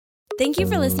Thank you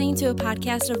for listening to a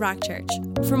podcast of Rock Church.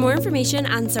 For more information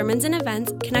on sermons and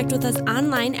events, connect with us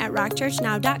online at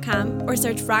rockchurchnow.com or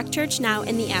search Rock Church Now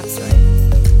in the App Store.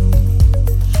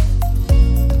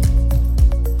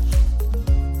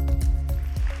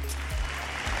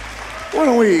 Why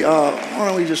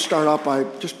don't we just start out by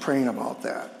just praying about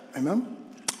that? Amen?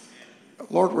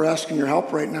 Lord, we're asking your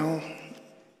help right now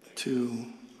to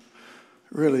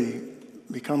really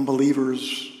become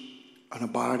believers in a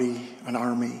body, an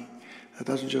army that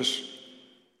doesn't just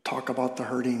talk about the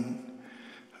hurting,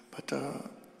 but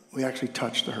we actually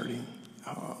touch the hurting.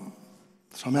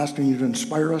 So I'm asking you to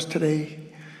inspire us today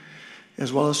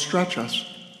as well as stretch us.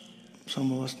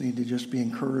 Some of us need to just be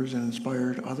encouraged and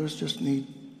inspired. Others just need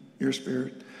your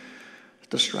spirit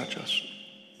to stretch us,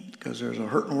 because there's a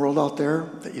hurting world out there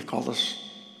that you've called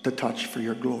us to touch for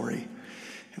your glory.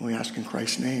 And we ask in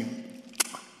Christ's name.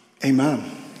 Amen.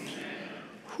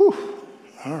 Whew.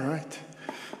 All right.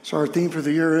 So our theme for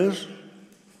the year is?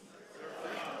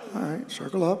 All right,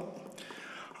 circle up.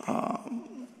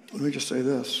 Let me just say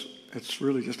this. It's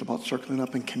really just about circling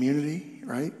up in community,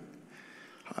 right?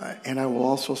 And I will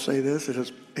also say this. It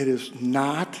is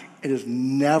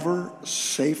never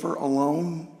safer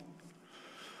alone.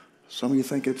 Some of you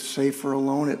think it's safer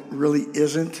alone. It really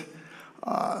isn't.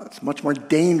 It's much more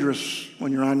dangerous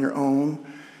when you're on your own.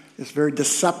 It's very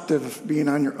deceptive being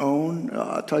on your own.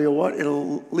 I'll tell you what,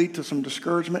 it'll lead to some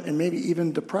discouragement and maybe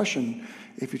even depression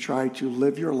if you try to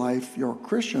live your life, your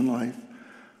Christian life,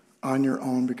 on your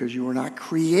own, because you were not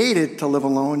created to live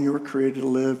alone. You were created to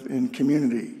live in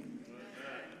community.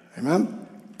 Amen?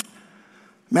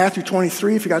 Matthew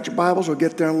 23, if you got your Bibles, we'll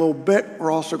get there in a little bit. We're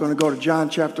also going to go to John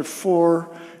chapter 4,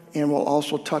 and we'll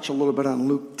also touch a little bit on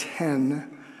Luke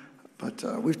 10. But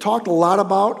we've talked a lot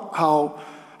about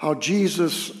how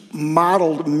Jesus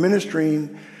modeled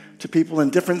ministering to people in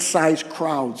different size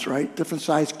crowds, right? Different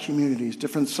size communities,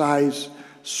 different size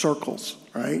circles,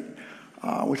 right?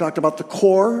 We talked about the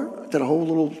core, did a whole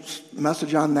little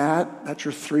message on that. That's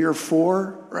your 3 or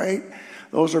 4, right?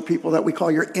 Those are people that we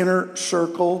call your inner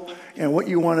circle. And what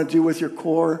you want to do with your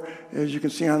core, as you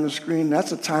can see on the screen,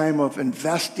 that's a time of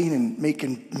investing and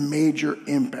making major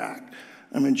impact.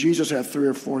 I mean, Jesus had 3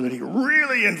 or 4 that he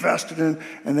really invested in,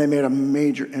 and they made a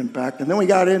major impact. And then we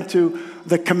got into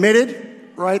the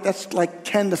committed, right? That's like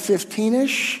 10 to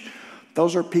 15-ish.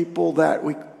 Those are people that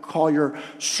we call your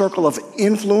circle of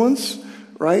influence,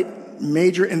 right?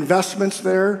 Major investments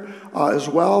there as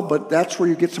well, but that's where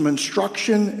you get some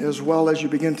instruction as well as you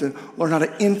begin to learn how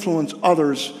to influence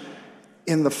others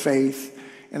in the faith.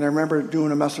 And I remember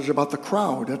doing a message about the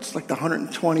crowd. That's like the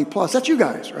 120 plus. That's you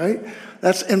guys, right?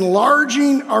 That's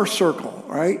enlarging our circle,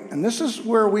 right? And this is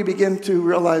where we begin to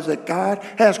realize that God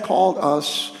has called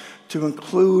us to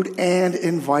include and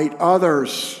invite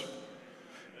others.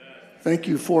 Thank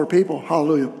you, 4 people.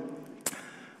 Hallelujah.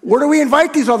 Where do we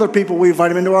invite these other people? We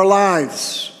invite them into our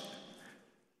lives.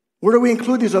 Where do we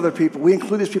include these other people? We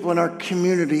include these people in our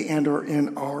community and or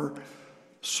in our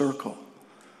circle.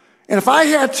 And if I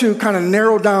had to kind of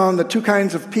narrow down the 2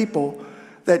 kinds of people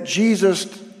that Jesus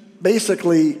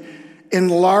basically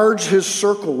enlarged his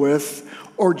circle with,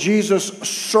 or Jesus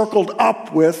circled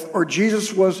up with, or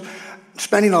Jesus was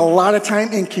spending a lot of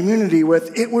time in community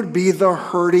with, it would be the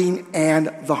hurting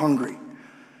and the hungry.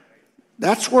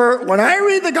 That's where, when I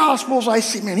read the Gospels, I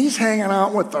see, man, he's hanging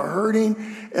out with the hurting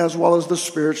as well as the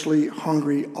spiritually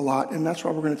hungry a lot. And that's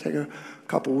why we're going to take a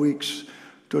couple weeks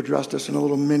to address this in a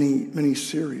little mini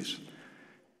series.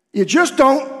 You just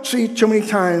don't see too many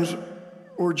times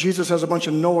where Jesus has a bunch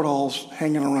of know-it-alls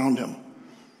hanging around him.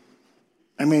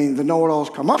 I mean, the know-it-alls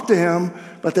come up to him,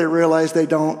 but they realize they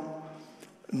don't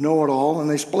know it all, and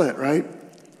they split, right?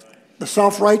 The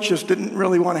self-righteous didn't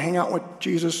really want to hang out with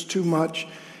Jesus too much,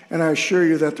 and I assure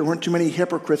you that there weren't too many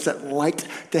hypocrites that liked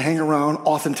to hang around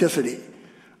authenticity,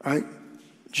 right?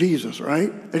 Jesus,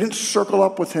 right? They didn't circle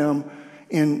up with him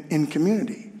in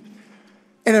community.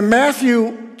 And in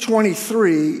Matthew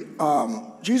 23,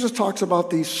 Jesus talks about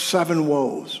these 7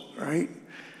 woes, right?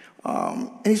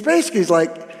 And he's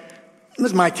like, this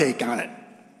is my take on it.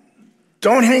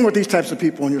 Don't hang with these types of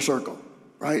people in your circle,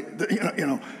 right?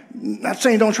 Not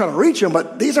saying don't try to reach them,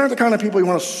 but these aren't the kind of people you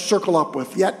want to circle up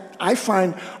with. Yet I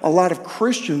find a lot of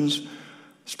Christians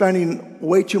spending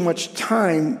way too much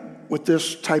time with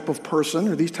this type of person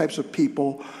or these types of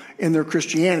people in their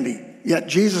Christianity. Yet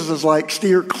Jesus is like,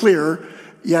 steer clear.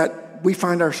 Yet we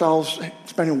find ourselves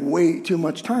spending way too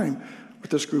much time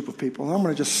with this group of people. And I'm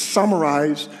going to just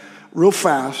summarize real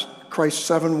fast Christ's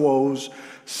 7 woes,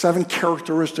 7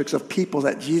 characteristics of people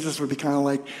that Jesus would be kind of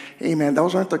like, hey man,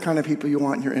 those aren't the kind of people you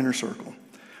want in your inner circle.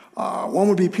 One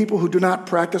would be people who do not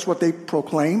practice what they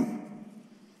proclaim,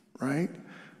 right?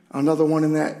 Another one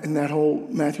in that whole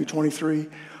Matthew 23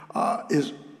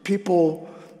 is people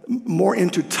more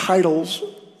into titles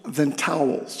than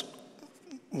towels.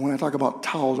 When I talk about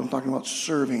towels, I'm talking about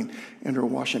serving and or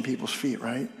washing people's feet,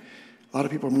 right? A lot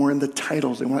of people are more into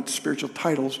titles. They want spiritual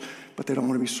titles, but they don't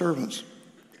want to be servants.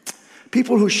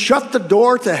 People who shut the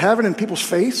door to heaven in people's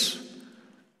face.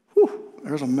 Whew,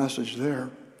 there's a message there.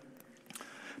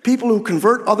 People who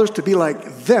convert others to be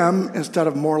like them instead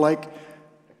of more like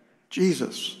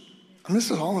Jesus. And this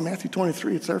is all in Matthew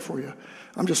 23. It's there for you.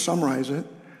 I'm just summarizing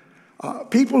it.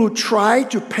 People who try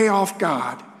to pay off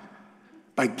God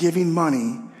by giving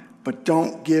money, but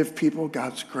don't give people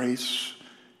God's grace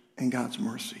and God's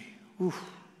mercy. Oof.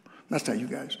 That's not you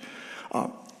guys.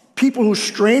 People who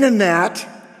strain a gnat,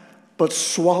 but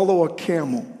swallow a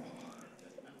camel.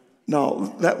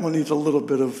 Now, that one needs a little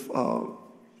bit of,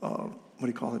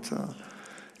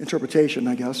 interpretation,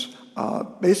 I guess.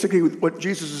 Basically, what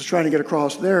Jesus is trying to get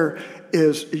across there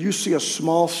is you see a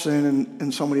small sin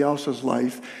in somebody else's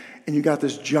life, and you got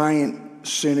this giant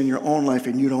sin in your own life,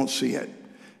 and you don't see it.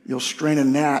 You'll strain a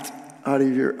gnat out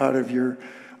of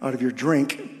your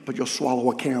drink, but you'll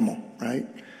swallow a camel, right?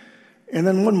 And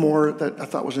then one more that I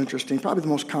thought was interesting, probably the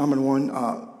most common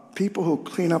one, people who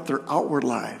clean up their outward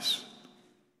lives,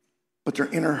 but their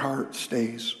inner heart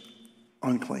stays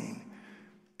unclean.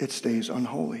 It stays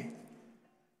unholy.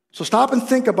 So stop and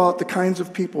think about the kinds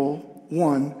of people,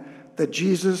 one, that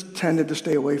Jesus tended to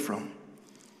stay away from,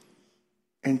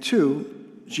 and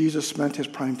two, Jesus spent his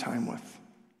prime time with.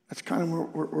 That's kind of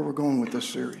where we're going with this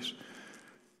series.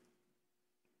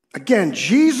 Again,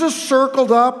 Jesus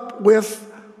circled up with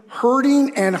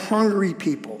hurting and hungry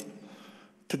people.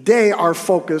 Today, our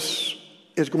focus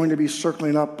is going to be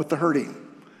circling up with the hurting.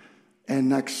 And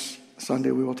next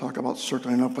Sunday, we will talk about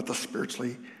circling up with the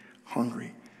spiritually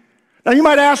hungry. Now, you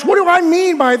might ask, what do I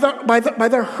mean by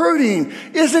the hurting?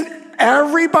 Isn't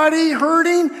everybody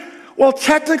hurting? Well,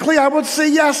 technically, I would say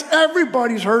yes,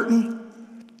 everybody's hurting.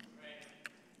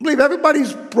 I believe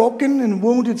everybody's broken and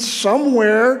wounded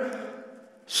somewhere,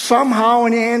 somehow,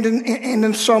 and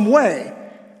in some way.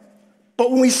 But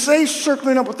when we say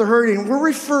circling up with the hurting, we're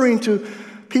referring to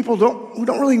people who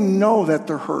don't really know that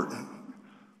they're hurting.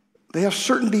 They have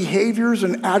certain behaviors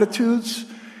and attitudes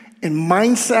and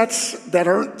mindsets that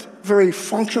aren't very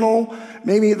functional.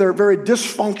 Maybe they're very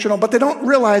dysfunctional, but they don't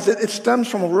realize that it stems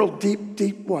from a real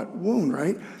deep wound,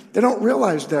 right? They don't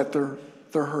realize that they're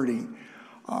hurting.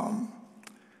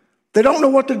 They don't know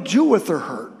what to do with their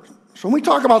hurt. So when we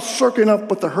talk about circling up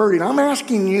with the hurting, I'm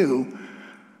asking you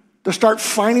to start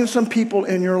finding some people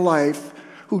in your life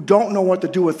who don't know what to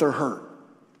do with their hurt,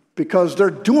 because they're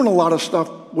doing a lot of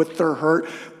stuff with their hurt,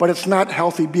 but it's not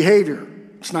healthy behavior.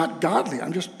 It's not godly.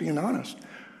 I'm just being honest.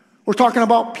 We're talking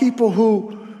about people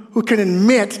who can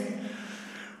admit,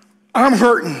 I'm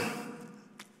hurting.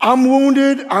 I'm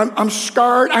wounded. I'm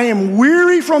scarred. I am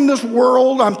weary from this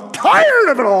world. I'm tired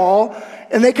of it all.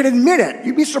 And they can admit it.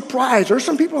 You'd be surprised. There's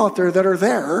some people out there that are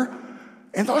there,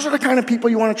 and those are the kind of people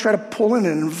you want to try to pull in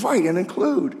and invite and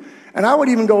include. And I would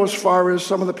even go as far as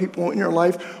some of the people in your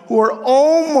life who are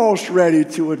almost ready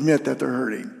to admit that they're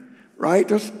hurting,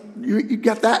 right? You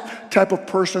get that type of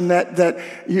person that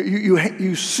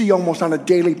you see almost on a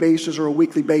daily basis or a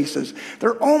weekly basis.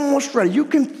 They're almost ready. You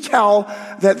can tell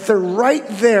that they're right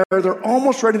there. They're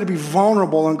almost ready to be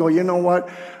vulnerable and go, you know what?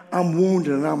 I'm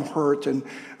wounded and I'm hurt, and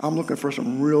I'm looking for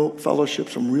some real fellowship,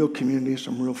 some real community,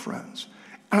 some real friends.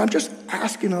 And I'm just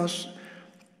asking us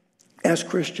as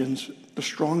Christians to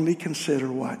strongly consider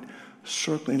what?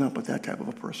 Circling up with that type of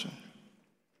a person.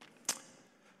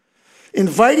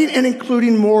 Inviting and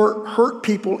including more hurt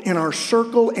people in our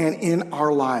circle and in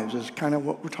our lives is kind of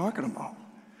what we're talking about.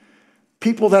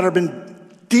 People that have been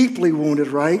deeply wounded,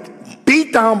 right?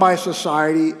 Beat down by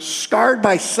society, scarred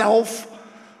by self,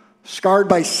 scarred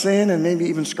by sin, and maybe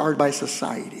even scarred by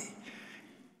society.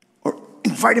 Or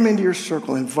invite them into your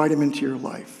circle, invite them into your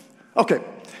life. Okay,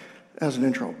 as an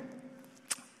intro.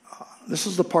 This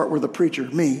is the part where the preacher,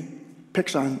 me,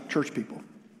 picks on church people.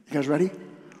 You guys ready?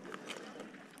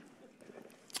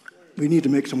 We need to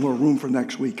make some more room for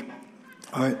next week.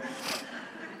 All right?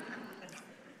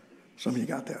 Some of you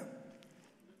got that.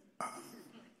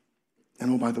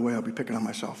 And oh, by the way, I'll be picking on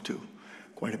myself too,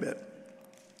 quite a bit.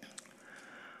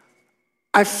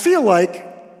 I feel like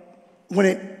when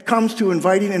it comes to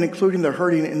inviting and including the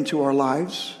hurting into our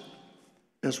lives,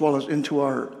 as well as into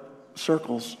our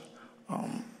circles,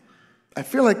 I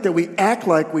feel like that we act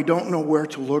like we don't know where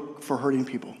to look for hurting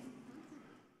people.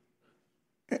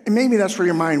 And maybe that's where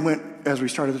your mind went as we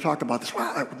started to talk about this.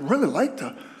 Wow, I would really like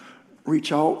to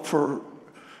reach out for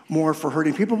more for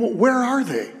hurting people, but where are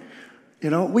they?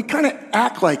 We kind of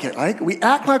act like it. We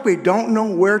act like we don't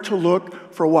know where to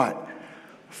look for what?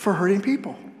 For hurting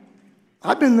people.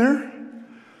 I've been there.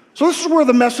 So this is where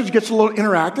the message gets a little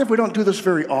interactive. We don't do this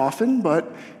very often,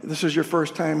 but this is your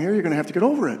first time here. You're going to have to get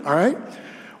over it, all right?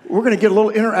 We're going to get a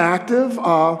little interactive,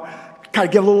 kind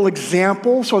of get a little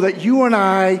example so that you and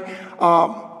I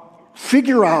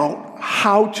figure out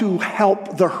how to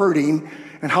help the hurting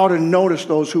and how to notice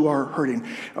those who are hurting.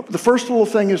 The first little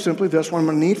thing is simply this. What I'm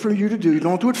going to need for you to do, you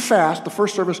don't do it fast. The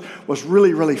first service was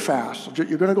really, really fast. So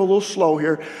you're going to go a little slow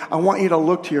here. I want you to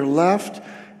look to your left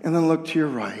and then look to your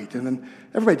right. And then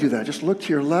everybody do that. Just look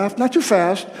to your left, not too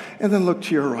fast, and then look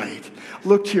to your right.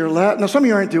 Look to your left. Now, some of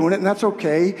you aren't doing it, and that's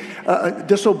okay.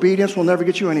 Disobedience will never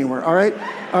get you anywhere, all right?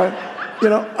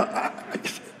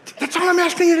 That's all I'm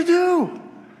asking you to do.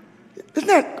 Isn't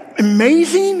that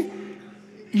amazing?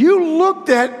 You looked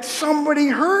at somebody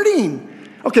hurting.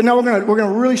 Okay, now we're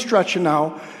gonna really stretch you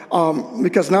now,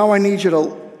 because now I need you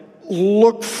to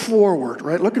look forward,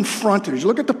 right? Look in front of you.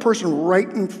 Look at the person right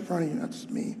in front of you. That's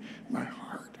me, my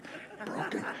heart,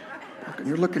 broken.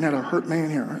 You're looking at a hurt man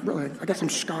here. Right? Really, I got some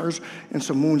scars and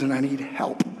some wounds, and I need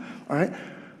help. All right,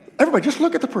 everybody, just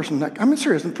look at the person. I'm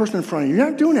serious. The person in front of you. You're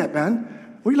not doing that,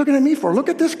 man. What are you looking at me for? Look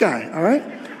at this guy. All right,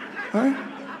 all right.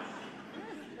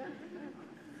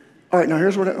 All right, now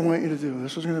here's what I want you to do.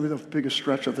 This is going to be the biggest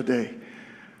stretch of the day.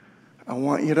 I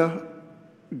want you to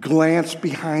glance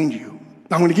behind you.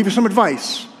 I'm going to give you some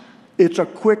advice. It's a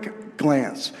quick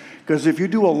glance. Because if you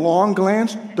do a long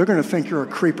glance, they're going to think you're a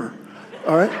creeper.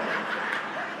 All right?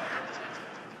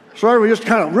 So everybody just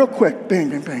kind of real quick, bang,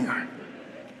 bang, bang. All right.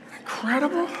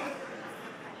 Incredible.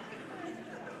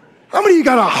 How many of you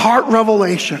got a heart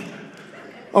revelation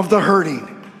of the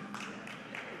hurting?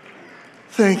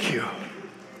 Thank you.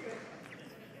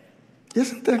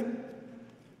 Isn't that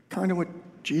kind of what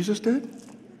Jesus did?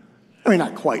 I mean,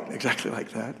 not quite exactly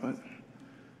like that, but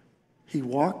he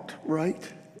walked right.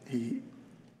 He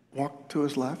walked to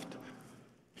his left.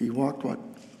 He walked,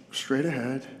 straight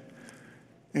ahead.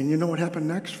 And you know what happened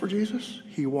next for Jesus?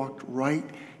 He walked right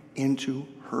into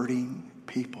hurting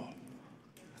people.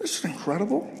 This is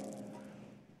incredible.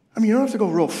 I mean, you don't have to go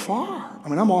real far. I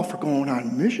mean, I'm all for going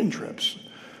on mission trips.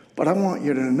 But I want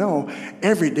you to know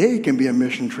every day can be a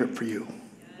mission trip for you.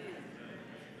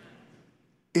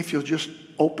 If you'll just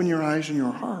open your eyes and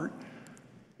your heart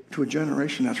to a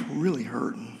generation that's really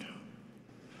hurting.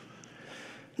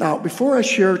 Now, before I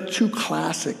share two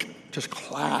classic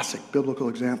biblical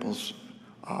examples,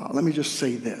 let me just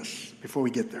say this before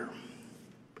we get there.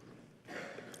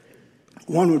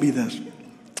 One would be this.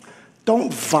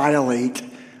 Don't violate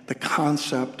the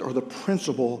concept or the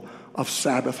principle of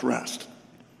Sabbath rest.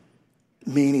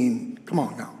 Meaning, come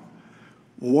on now,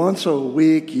 once a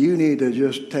week you need to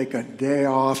just take a day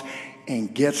off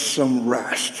and get some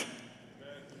rest.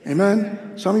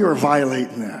 Amen? Some of you are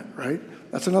violating that, right?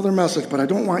 That's another message, but I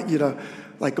don't want you to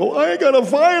go, I got to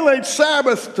violate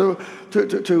Sabbath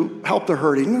to help the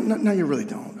hurting. No, you really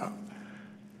don't.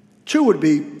 Two would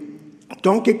be,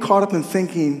 don't get caught up in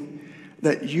thinking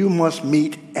that you must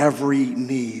meet every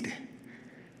need.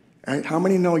 Right? How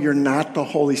many know you're not the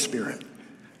Holy Spirit?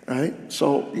 Right?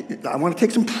 So I want to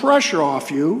take some pressure off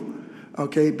you,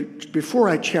 okay, before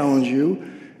I challenge you.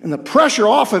 And the pressure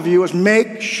off of you is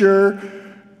make sure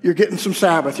you're getting some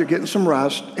Sabbath, you're getting some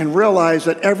rest, and realize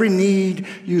that every need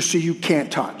you see you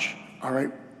can't touch, all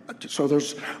right? So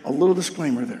there's a little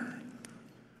disclaimer there.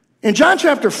 In John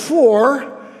chapter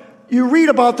 4, you read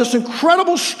about this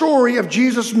incredible story of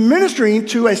Jesus ministering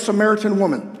to a Samaritan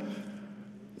woman.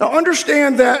 Now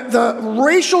understand that the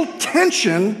racial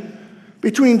tension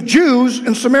between Jews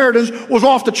and Samaritans was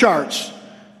off the charts.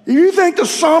 If you think the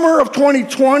summer of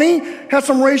 2020 had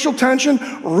some racial tension,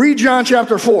 read John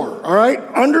chapter 4, all right?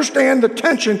 Understand the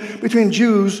tension between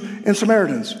Jews and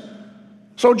Samaritans.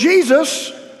 So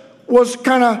Jesus was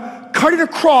kind of cutting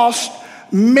across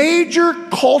major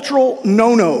cultural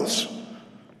no-nos,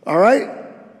 all right?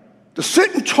 To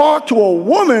sit and talk to a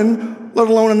woman, let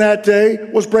alone in that day,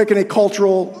 was breaking a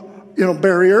cultural,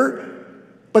 barrier.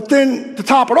 But then, to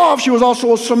top it off, she was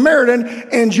also a Samaritan,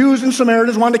 and Jews and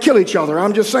Samaritans wanted to kill each other.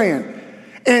 I'm just saying.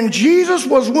 And Jesus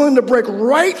was willing to break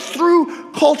right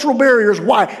through cultural barriers.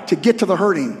 Why? To get to the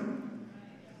hurting.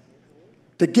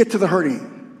 To get to the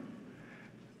hurting.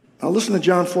 Now listen to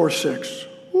John 4:6.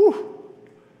 Whew.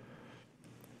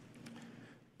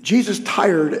 Jesus,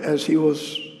 tired as he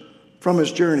was from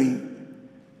his journey,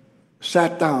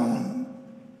 sat down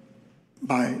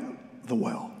by the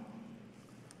well.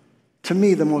 To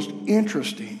me, the most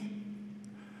interesting,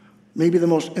 maybe the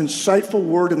most insightful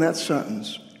word in that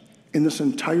sentence, in this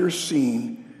entire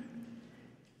scene,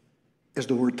 is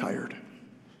the word tired.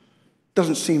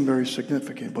 Doesn't seem very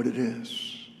significant, but it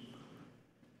is.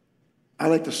 I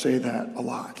like to say that a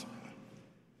lot.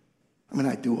 I mean,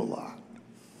 I do a lot.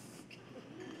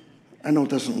 I know it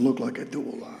doesn't look like I do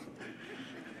a lot,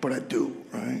 but I do,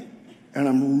 right? And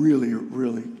I'm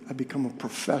really, I've become a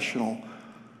professional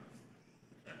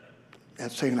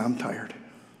at saying I'm tired.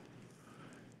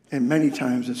 And many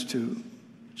times it's to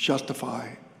justify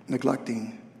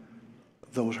neglecting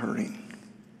those hurting.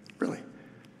 Really.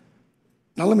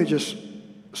 Now let me just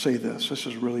say this. This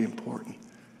is really important.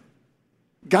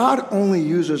 God only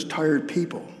uses tired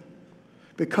people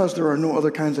because there are no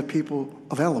other kinds of people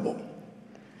available.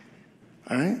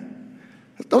 All right?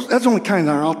 That's the only kind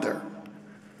that are out there.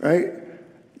 Right?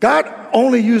 God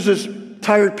only uses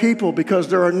tired people because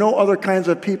there are no other kinds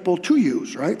of people to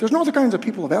use, right? There's no other kinds of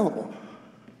people available.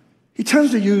 He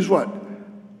tends to use what?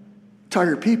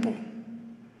 Tired people.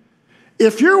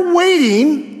 If you're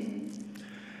waiting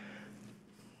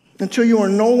until you are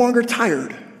no longer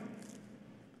tired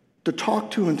to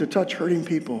talk to and to touch hurting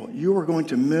people, you are going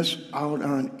to miss out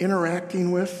on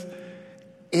interacting with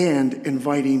and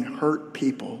inviting hurt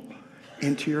people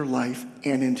into your life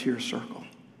and into your circle.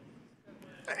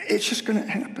 It's just going to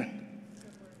happen.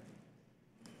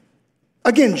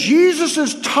 Again, Jesus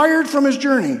is tired from his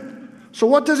journey. So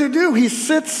what does he do? He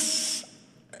sits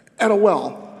at a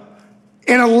well.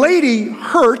 And a lady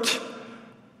hurt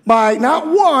by not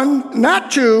one,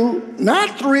 not two,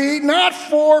 not three, not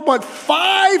four, but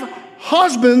 5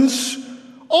 husbands.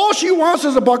 All she wants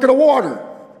is a bucket of water.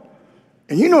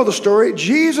 And you know the story.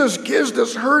 Jesus gives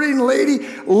this hurting lady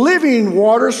living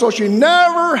water so she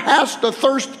never has to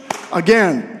thirst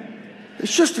again.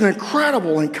 It's just an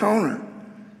incredible encounter.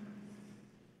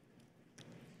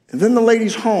 And then the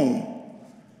lady's home.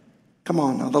 Come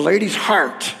on now. The lady's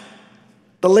heart,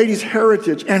 the lady's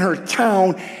heritage, and her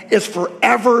town is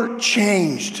forever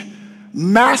changed.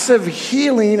 Massive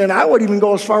healing, and I would even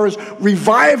go as far as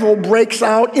revival breaks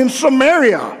out in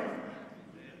Samaria.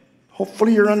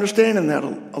 Hopefully you're understanding that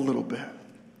a little bit.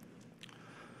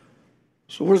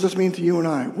 So what does this mean to you and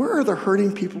I? Where are the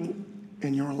hurting people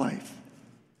in your life?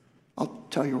 I'll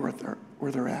tell you where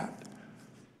they're at.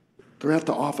 They're at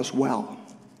the office well.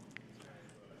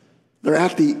 They're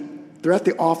at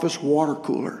the office water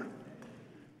cooler.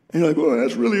 And you're like, well,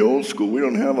 that's really old school. We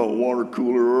don't have a water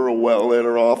cooler or a well at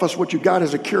our office. What you got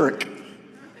is a Keurig.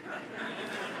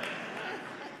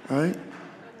 Right?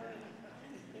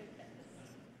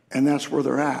 And that's where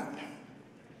they're at.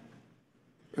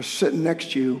 They're sitting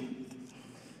next to you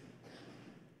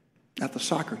at the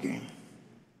soccer game.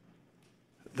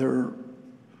 They're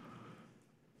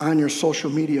on your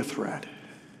social media thread.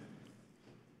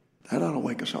 That ought to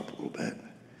wake us up a little bit.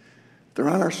 They're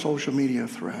on our social media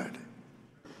thread,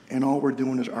 and all we're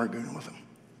doing is arguing with them,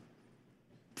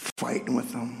 fighting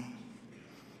with them,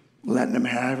 letting them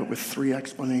have it with 3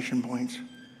 exclamation points.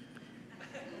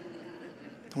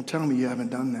 Don't tell me you haven't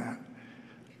done that.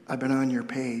 I've been on your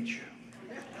page.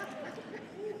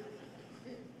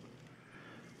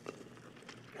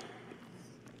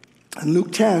 In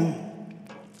Luke 10,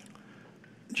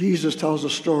 Jesus tells a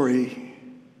story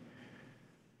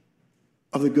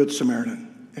of the Good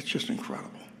Samaritan. It's just incredible.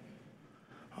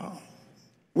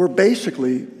 Where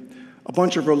basically a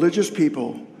bunch of religious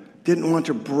people didn't want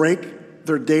to break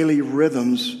their daily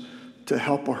rhythms to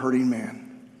help a hurting man.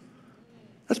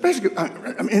 That's basically,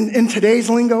 in today's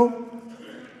lingo,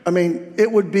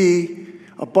 it would be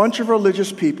a bunch of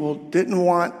religious people didn't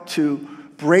want to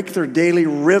break their daily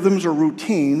rhythms or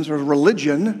routines or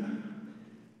religion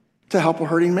to help a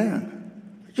hurting man.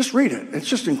 Just read it. It's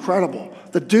just incredible.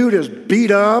 The dude is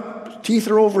beat up, teeth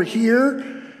are over here,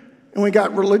 and we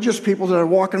got religious people that are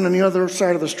walking on the other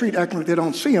side of the street acting like they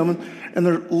don't see them, and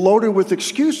they're loaded with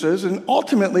excuses, and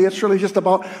ultimately it's really just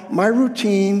about my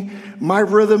routine, my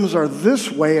rhythms are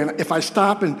this way, and if I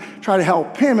stop and try to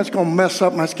help him, it's going to mess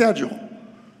up my schedule.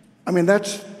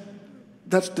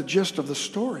 That's the gist of the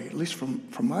story, at least from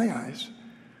my eyes.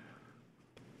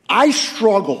 I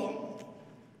struggle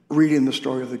reading the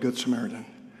story of the Good Samaritan.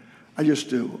 I just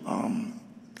do.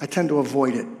 I tend to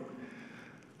avoid it.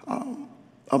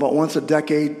 About once a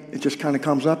decade, it just kind of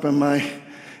comes up in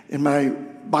my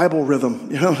Bible rhythm,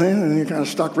 you know what I'm saying? And you're kind of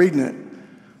stuck reading it.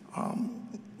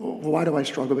 Why do I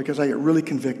struggle? Because I get really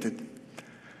convicted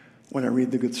when I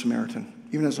read the Good Samaritan,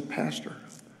 even as a pastor.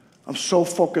 I'm so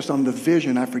focused on the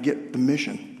vision, I forget the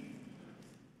mission.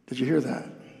 Did you hear that?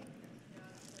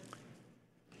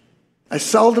 I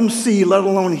seldom see, let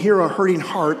alone hear, a hurting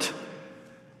heart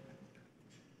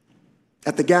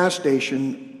at the gas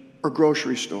station or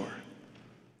grocery store.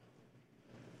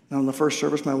 Now, in the first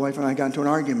service, my wife and I got into an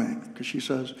argument because she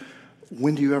says,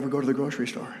 when do you ever go to the grocery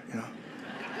store? You know?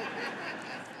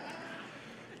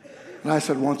 And I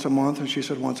said once a month, and she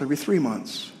said once every 3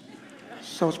 months.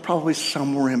 So it's probably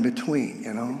somewhere in between,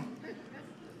 you know.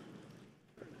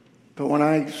 But when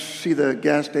I see the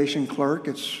gas station clerk,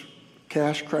 it's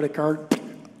cash, credit card,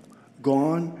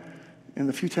 gone. And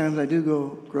the few times I do go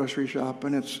grocery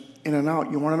shopping, it's in and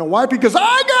out. You want to know why? Because I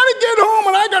got to get home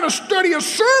and I got to study a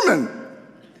sermon.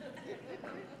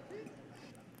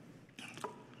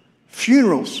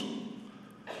 Funerals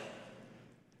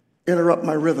interrupt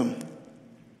my rhythm.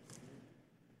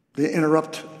 They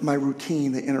interrupt my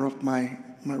routine. They interrupt my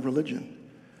religion.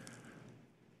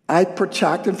 I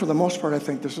protect, and for the most part I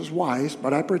think this is wise,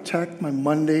 but I protect my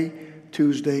Monday,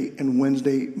 Tuesday, and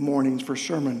Wednesday mornings for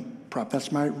sermon prep.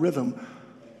 That's my rhythm.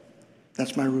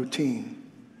 That's my routine.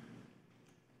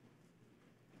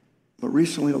 But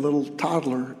recently a little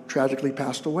toddler tragically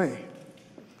passed away.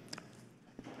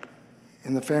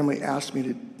 And the family asked me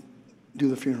to do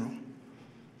the funeral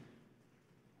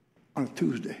on a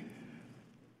Tuesday.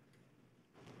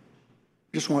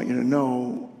 Just want you to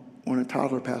know, when a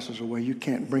toddler passes away, you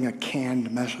can't bring a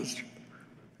canned message.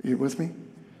 Are you with me?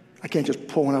 I can't just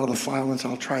pull one out of the file and say,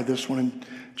 I'll try this one and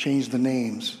change the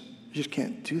names. You just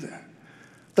can't do that.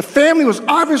 The family was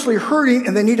obviously hurting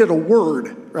and they needed a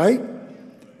word, right?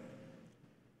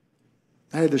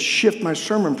 I had to shift my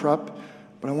sermon prep,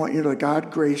 but I want you to know that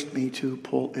God graced me to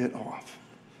pull it off.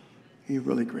 He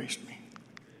really graced me.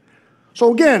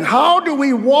 So again, how do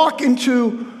we walk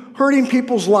into hurting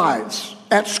people's lives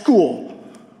at school?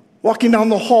 Walking down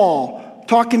the hall,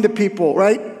 talking to people,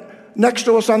 right? Next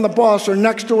to us on the bus or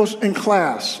next to us in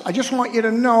class. I just want you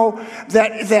to know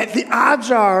that the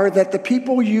odds are that the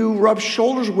people you rub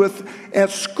shoulders with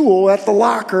at school, at the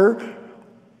locker,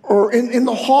 or in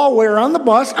the hallway or on the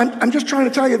bus, I'm just trying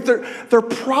to tell you, they're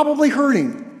probably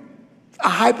hurting. A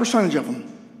high percentage of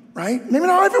them, right? Maybe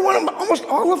not every one of them, almost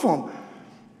all of them.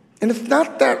 And it's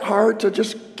not that hard to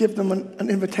just give them an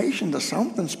invitation to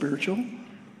something spiritual.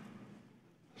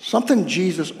 Something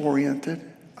Jesus-oriented.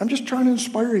 I'm just trying to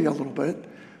inspire you a little bit.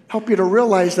 Help you to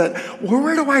realize that,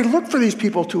 where do I look for these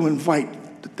people to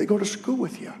invite? That they go to school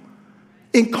with you.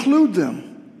 Include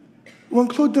them. Well,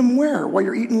 include them where? While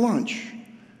you're eating lunch.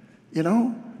 You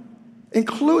know?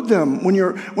 Include them when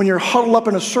you're huddled up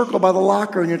in a circle by the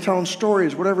locker and you're telling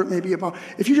stories, whatever it may be about.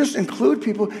 If you just include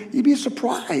people, you'd be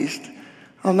surprised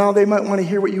how now they might want to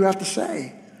hear what you have to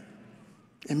say.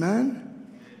 Amen?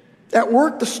 At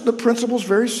work, the principle's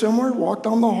very similar. Walk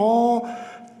down the hall,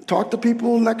 talk to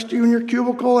people next to you in your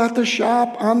cubicle, at the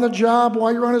shop, on the job,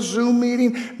 while you're on a Zoom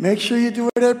meeting. Make sure you do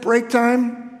it at break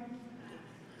time.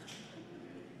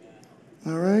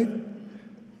 All right?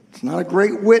 It's not a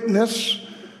great witness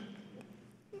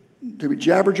to be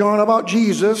jabber-jawing about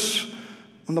Jesus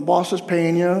when the boss is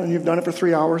paying you and you've done it for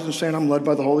 3 hours and saying, I'm led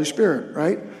by the Holy Spirit,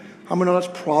 right? How many know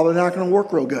that's probably not going to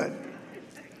work real good?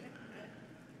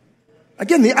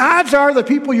 Again, the odds are the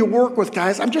people you work with,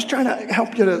 guys, I'm just trying to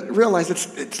help you to realize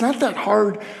it's not that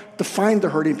hard to find the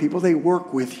hurting people. They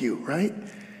work with you, right?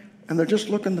 And they're just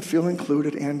looking to feel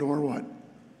included and or what?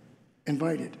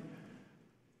 Invited.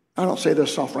 I don't say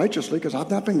this self-righteously because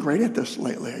I've not been great at this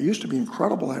lately. I used to be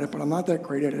incredible at it, but I'm not that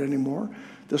great at it anymore.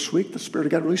 This week, the Spirit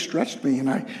of God really stretched me, and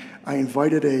I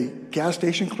invited a gas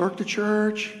station clerk to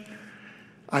church.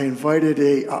 I invited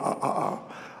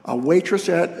a waitress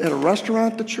at a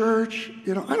restaurant to church.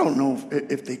 You know, I don't know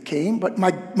if they came, but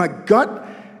my gut,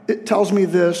 it tells me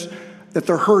this, that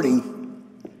they're hurting.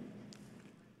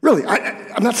 Really,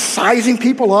 I'm not sizing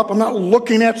people up. I'm not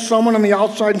looking at someone on the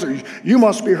outside and saying, you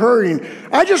must be hurting.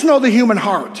 I just know the human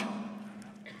heart,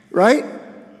 right?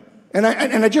 And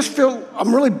I just feel,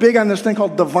 I'm really big on this thing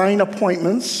called divine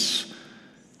appointments.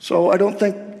 So I don't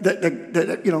think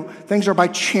that you know, things are by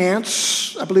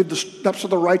chance. I believe the steps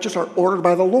of the righteous are ordered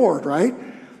by the Lord, right?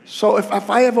 So if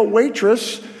I have a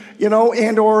waitress, you know,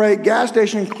 and or a gas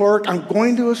station clerk, I'm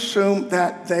going to assume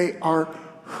that they are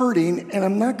hurting, and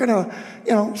I'm not going to,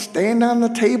 you know, stand on the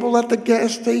table at the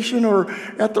gas station or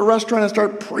at the restaurant and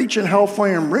start preaching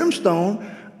hellfire and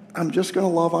brimstone. I'm just going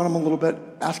to love on them a little bit,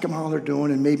 ask them how they're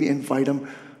doing, and maybe invite them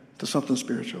to something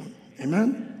spiritual.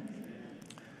 Amen?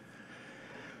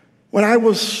 When I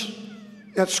was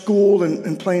at school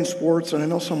and playing sports, and I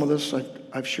know some of this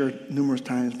I've shared numerous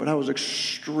times, but I was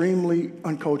extremely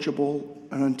uncoachable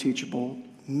and unteachable.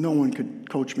 No one could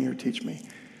coach me or teach me.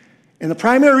 And the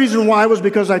primary reason why was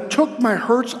because I took my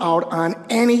hurts out on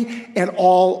any and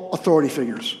all authority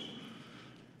figures,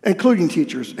 including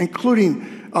teachers,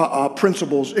 including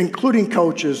principals, including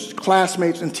coaches,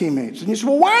 classmates, and teammates. And you say,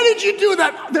 well, why did you do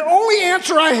that? The only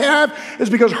answer I have is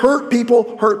because hurt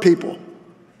people hurt people.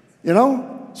 You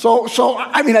know? So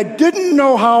I mean, I didn't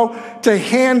know how to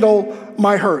handle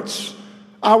my hurts.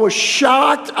 I was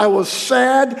shocked. I was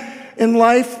sad in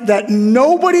life that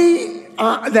nobody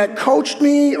that coached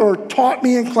me or taught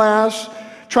me in class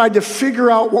tried to figure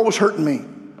out what was hurting me.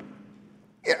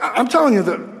 I'm telling you,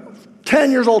 the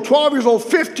 10 years old, 12 years old,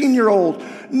 15-year-old,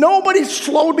 nobody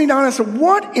slowed me down and said,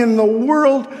 what in the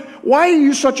world? Why are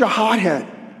you such a hothead?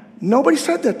 Nobody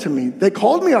said that to me. They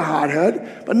called me a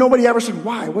hothead, but nobody ever said,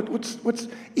 why? What's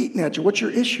eating at you? What's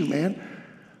your issue, man?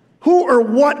 Who or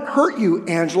what hurt you,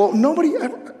 Angelo? Nobody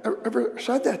ever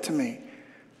said that to me.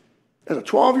 As a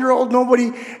 12-year-old,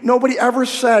 nobody ever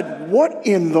said, what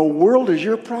in the world is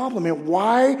your problem? And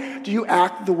why do you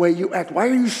act the way you act? Why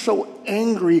are you so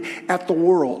angry at the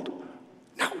world?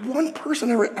 Not one person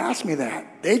ever asked me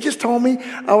that. They just told me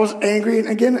I was angry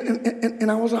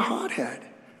and I was a hothead.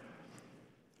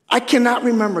 I cannot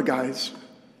remember, guys,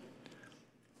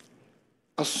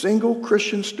 a single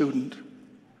Christian student,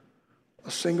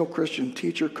 a single Christian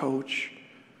teacher, coach,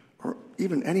 or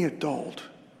even any adult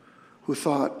who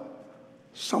thought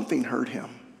something hurt him.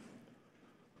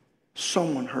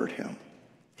 Someone hurt him.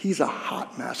 He's a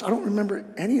hot mess. I don't remember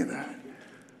any of that.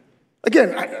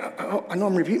 Again, I know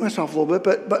I'm repeating myself a little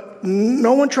bit, but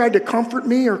no one tried to comfort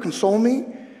me or console me.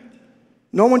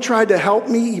 No one tried to help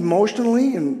me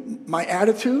emotionally in my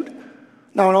attitude.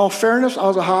 Now, in all fairness, I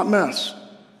was a hot mess,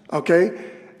 okay?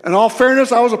 In all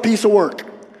fairness, I was a piece of work.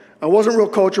 I wasn't real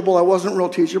coachable. I wasn't real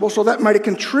teachable, so that might have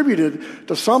contributed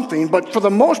to something. But for the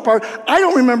most part, I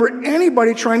don't remember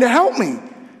anybody trying to help me.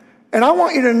 And I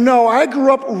want you to know, I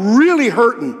grew up really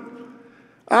hurting.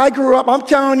 I'm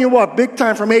telling you what, big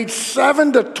time, from age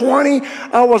 7 to 20,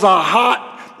 I was a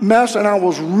hot mess and I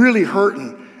was really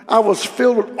hurting. I was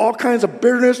filled with all kinds of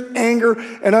bitterness, anger,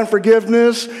 and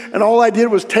unforgiveness, and all I did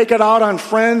was take it out on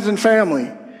friends and family,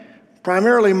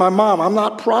 primarily my mom. I'm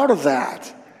not proud of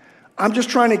that. I'm just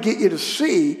trying to get you to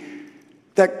see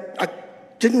that I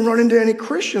didn't run into any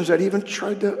Christians that even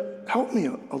tried to help me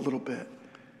a little bit.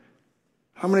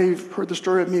 How many have heard the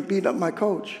story of me beating up my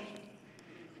coach?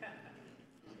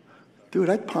 Dude,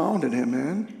 I pounded him,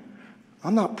 man.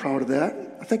 I'm not proud of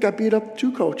that. I think I beat up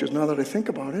 2 coaches now that I think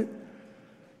about it.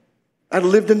 I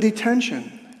lived in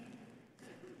detention.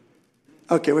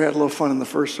 Okay, we had a little fun in the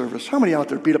first service. How many out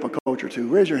there beat up a coach or 2?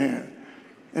 Raise your hand.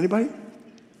 Anybody?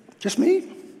 Just me?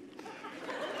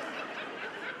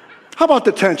 How about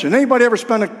detention? Anybody ever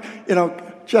spend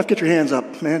Jeff, get your hands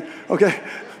up, man. Okay.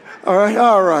 All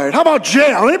right. How about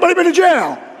jail? Anybody been to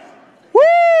jail? Woo!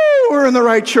 We're in the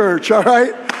right church, all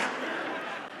right?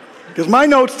 Because my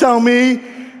notes tell me,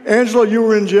 Angelo, you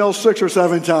were in jail 6 or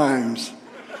 7 times.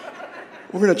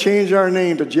 We're going to change our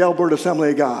name to Jailbird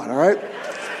Assembly of God, all right?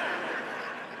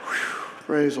 Whew,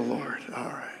 praise the Lord. All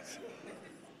right.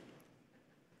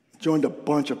 Joined a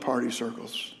bunch of party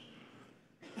circles.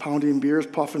 Pounding beers,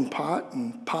 puffing pot,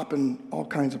 and popping all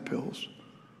kinds of pills.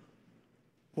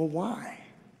 Well, why?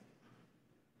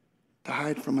 To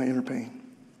hide from my inner pain.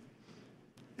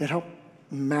 It helped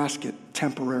mask it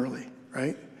temporarily,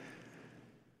 right?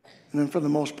 And then for the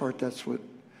most part, that's what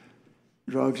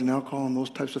drugs and alcohol and those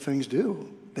types of things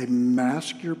do. They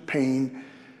mask your pain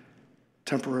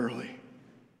temporarily.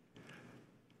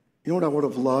 You know what I would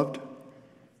have loved?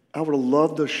 I would have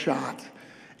loved a shot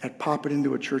at popping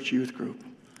into a church youth group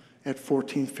at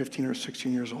 14, 15, or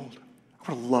 16 years old.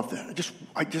 I would have loved that.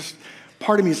 I just,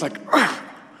 part of me is like, ugh,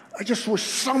 I just wish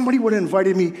somebody would have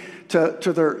invited me to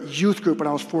their youth group when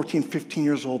I was 14, 15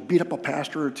 years old, beat up a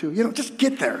pastor or 2, just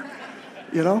get there,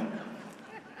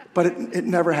 But it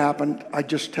never happened. I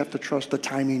just have to trust the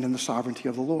timing and the sovereignty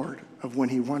of the Lord of when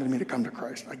he wanted me to come to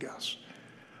Christ, I guess.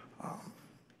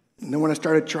 And then when I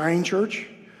started trying church,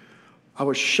 I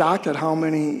was shocked at how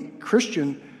many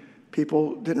Christian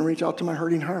people didn't reach out to my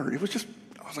hurting heart. It was just,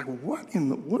 I was like,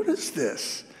 what is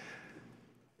this?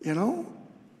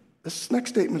 This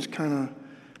next statement's kind of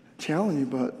telling you,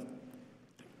 but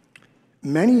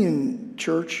many in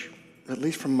church, at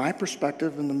least from my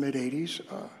perspective in the mid-'80s,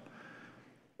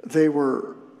 they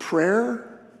were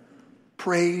prayer,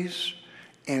 praise,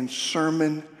 and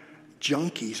sermon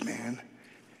junkies, man.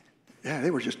 Yeah,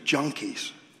 they were just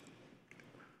junkies.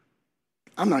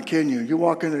 I'm not kidding you. You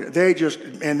walk in there,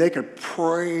 they could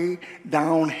pray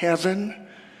down heaven.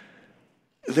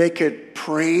 They could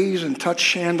praise and touch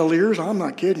chandeliers. I'm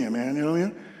not kidding you, man. You know what I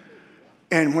mean?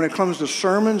 And when it comes to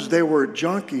sermons, they were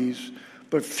junkies,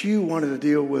 but few wanted to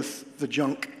deal with the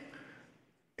junk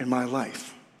in my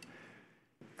life.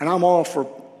 And I'm all for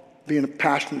being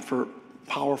passionate for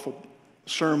powerful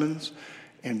sermons.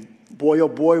 And boy, oh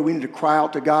boy, we need to cry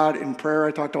out to God in prayer.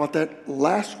 I talked about that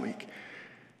last week.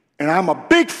 And I'm a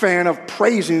big fan of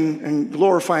praising and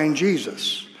glorifying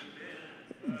Jesus.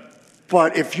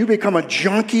 But if you become a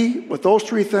junkie with those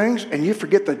three things and you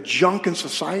forget the junk in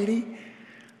society,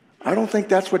 I don't think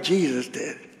that's what Jesus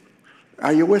did.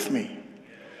 Are you with me?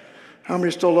 How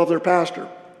many still love their pastor?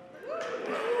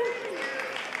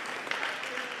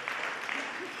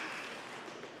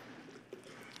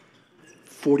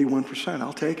 %,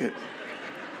 I'll take it.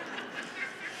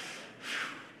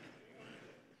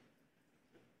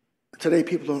 Today,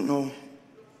 people don't know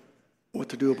what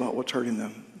to do about what's hurting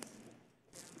them.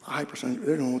 A high percentage,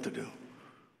 they don't know what to do. And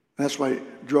that's why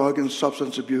drug and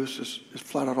substance abuse is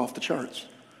flat out off the charts.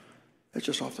 It's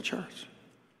just off the charts.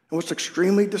 And what's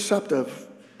extremely deceptive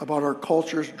about our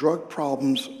culture's drug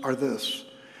problems are this.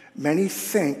 Many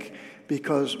think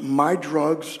because my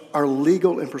drugs are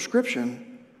legal in prescription,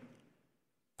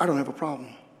 I don't have a problem.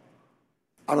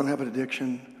 I don't have an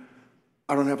addiction.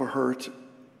 I don't have a hurt.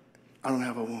 I don't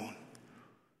have a wound.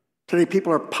 Today,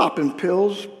 people are popping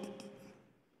pills,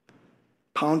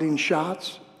 pounding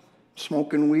shots,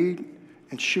 smoking weed,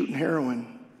 and shooting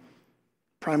heroin,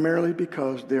 primarily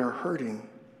because they are hurting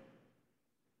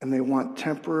and they want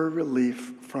temporary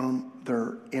relief from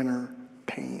their inner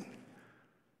pain.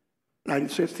 And I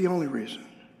didn't say it's the only reason.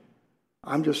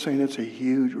 I'm just saying it's a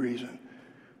huge reason.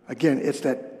 Again, it's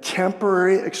that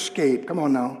temporary escape, come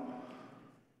on now,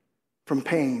 from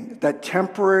pain, that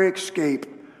temporary escape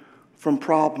from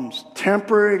problems,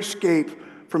 temporary escape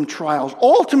from trials.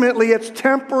 Ultimately, it's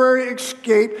temporary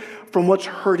escape from what's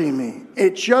hurting me.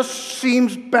 It just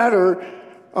seems better,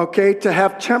 okay, to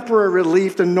have temporary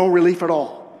relief than no relief at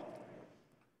all.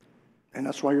 And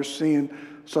that's why you're seeing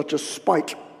such a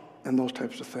spike in those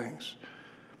types of things.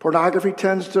 Pornography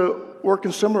tends to work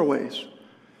in similar ways.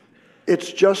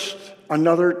 It's just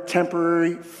another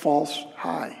temporary false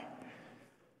high.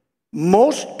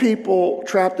 Most people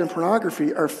trapped in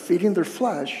pornography are feeding their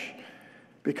flesh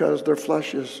because their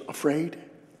flesh is afraid,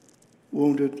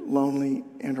 wounded, lonely,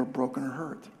 and or broken or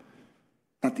hurt.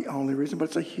 Not the only reason, but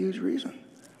it's a huge reason.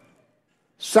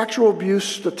 Sexual abuse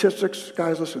statistics,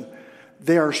 guys, listen,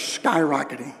 they are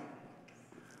skyrocketing.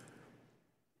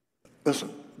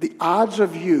 Listen, the odds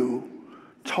of you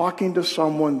talking to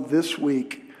someone this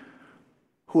week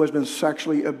who has been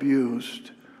sexually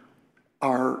abused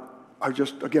are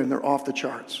just, again, they're off the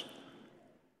charts.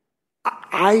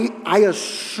 I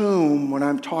assume when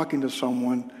I'm talking to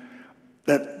someone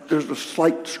that there's a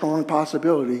slight, strong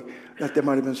possibility that they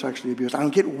might have been sexually abused. I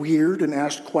don't get weird and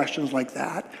ask questions like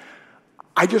that.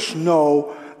 I just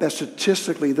know that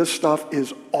statistically this stuff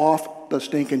is off the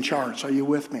stinking charts. Are you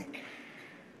with me?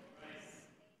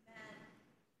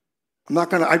 I'm not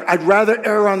gonna, I'd rather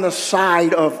err on the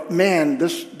side of, man,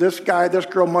 this guy, this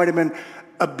girl might have been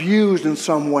abused in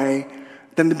some way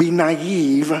than to be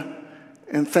naive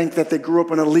and think that they grew up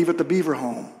in a Leave It to Beaver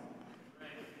home.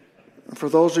 And for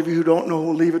those of you who don't know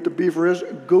who Leave It to Beaver is,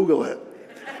 Google it.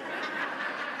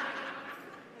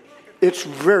 It's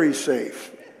very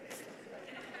safe.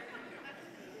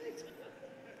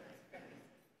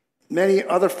 Many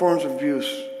other forms of abuse,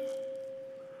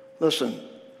 listen,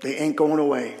 they ain't going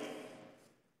away.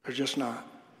 They're just not.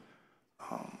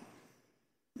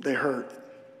 They hurt.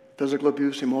 Physical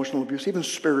abuse, emotional abuse, even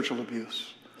spiritual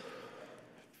abuse.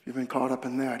 If you've been caught up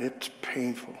in that, it's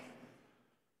painful.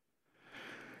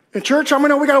 In church, we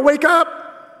got to wake up.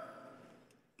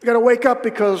 We got to wake up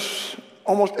because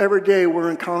almost every day we're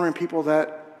encountering people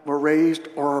that were raised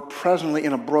or are presently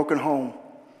in a broken home,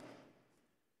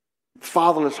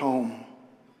 fatherless home,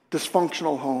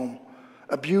 dysfunctional home,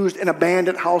 abused and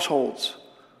abandoned households.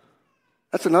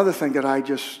 That's another thing that I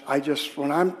just,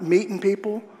 when I'm meeting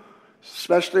people,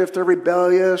 especially if they're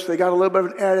rebellious, they got a little bit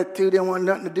of an attitude, they want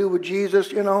nothing to do with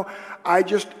Jesus, I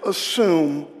just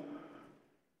assume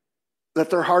that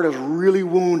their heart is really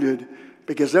wounded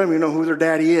because they don't even know who their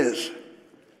daddy is.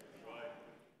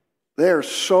 They're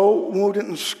so wounded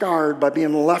and scarred by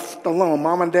being left alone.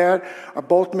 Mom and dad are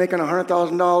both making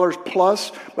 $100,000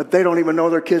 plus, but they don't even know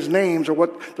their kids' names or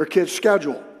what their kids'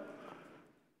 schedule.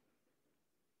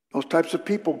 Those types of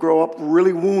people grow up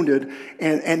really wounded,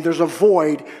 and there's a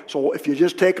void. So if you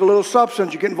just take a little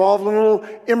substance, you get involved in a little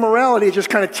immorality, it just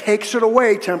kind of takes it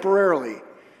away temporarily.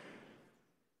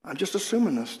 I'm just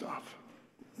assuming this stuff.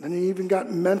 Then you even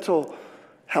got mental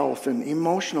health and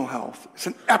emotional health. It's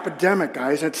an epidemic,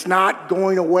 guys. It's not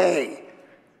going away.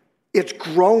 It's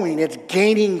growing. It's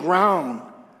gaining ground.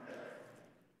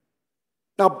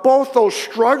 Now, both those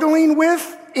struggling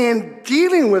with and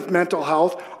dealing with mental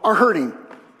health are hurting.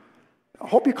 I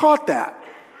hope you caught that.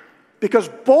 Because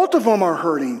both of them are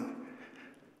hurting.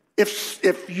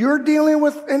 If you're dealing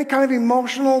with any kind of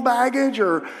emotional baggage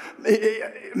or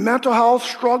mental health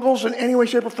struggles in any way,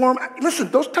 shape, or form, listen,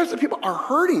 those types of people are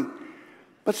hurting.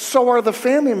 But so are the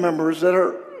family members that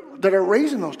are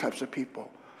raising those types of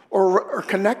people or are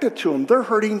connected to them. They're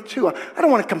hurting too. I don't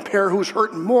want to compare who's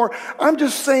hurting more. I'm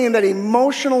just saying that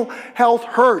emotional health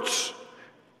hurts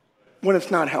when it's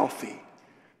not healthy.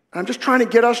 I'm just trying to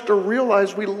get us to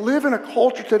realize we live in a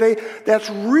culture today that's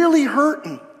really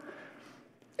hurting.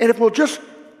 And if we'll just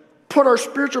put our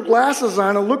spiritual glasses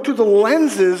on and look through the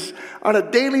lenses on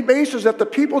a daily basis that the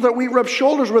people that we rub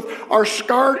shoulders with are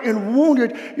scarred and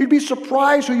wounded, you'd be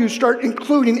surprised who you start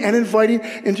including and inviting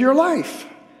into your life.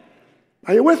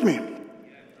 Are you with me?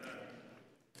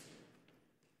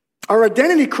 Our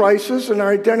identity crisis and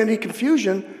our identity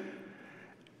confusion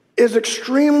is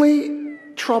extremely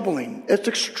troubling. It's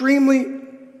extremely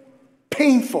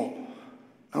painful.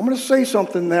 I'm going to say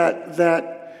something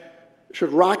that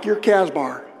should rock your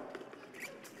Casbah.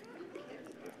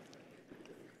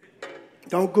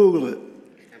 Don't Google it.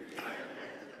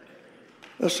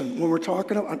 Listen, when we're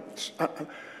talking about,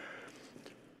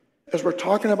 as we're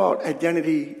talking about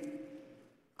identity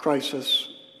crisis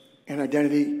and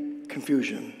identity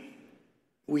confusion,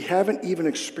 we haven't even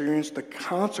experienced the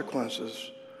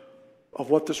consequences of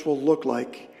what this will look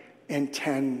like in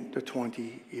 10 to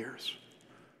 20 years.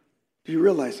 Do you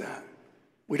realize that?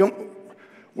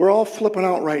 We're all flipping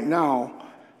out right now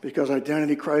because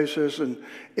identity crisis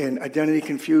and identity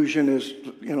confusion is,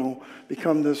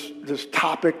 become this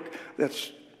topic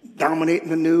that's dominating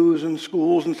the news and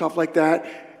schools and stuff like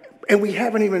that. And we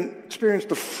haven't even experienced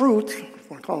the fruit, if you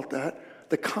want to call it that,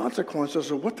 the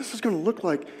consequences of what this is going to look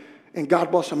like in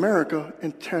God Bless America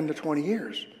in 10 to 20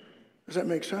 years. Does that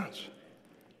make sense?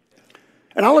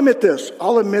 And I'll admit this.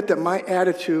 I'll admit that my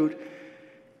attitude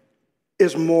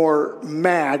is more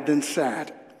mad than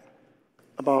sad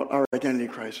about our identity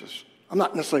crisis. I'm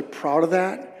not necessarily proud of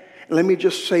that. And let me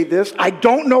just say this. I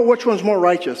don't know which one's more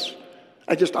righteous.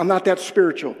 I'm not that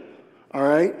spiritual. All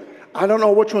right? I don't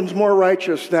know which one's more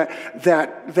righteous,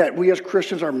 that we as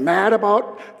Christians are mad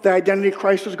about the identity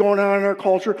crisis going on in our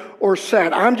culture or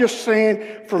sad. I'm just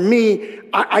saying, for me,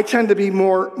 I tend to be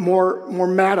more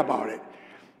mad about it.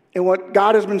 And what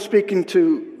God has been speaking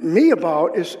to me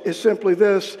about is simply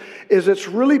this, is it's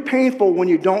really painful when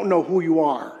you don't know who you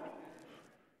are.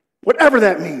 Whatever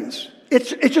that means.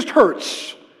 It just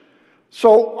hurts.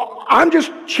 So I'm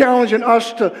just challenging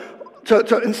us to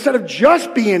instead of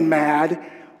just being mad,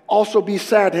 also be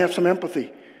sad and have some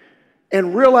empathy.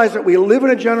 And realize that we live in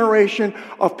a generation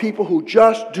of people who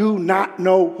just do not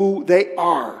know who they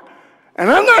are. And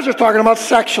I'm not just talking about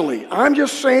sexually. I'm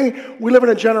just saying we live in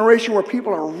a generation where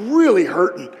people are really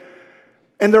hurting.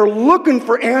 And they're looking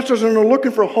for answers and they're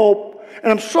looking for hope.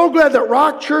 And I'm so glad that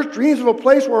Rock Church dreams of a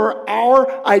place where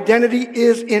our identity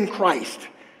is in Christ.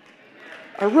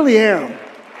 I really am.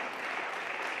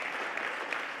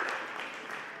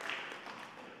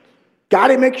 Got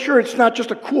to make sure it's not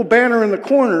just a cool banner in the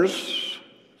corners.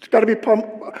 It's got to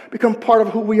become part of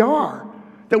who we are.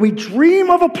 That we dream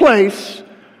of a place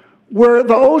where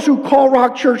those who call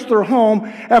Rock Church their home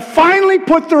have finally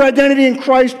put their identity in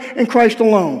Christ and Christ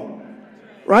alone.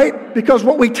 Right? Because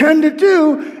what we tend to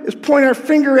do is point our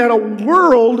finger at a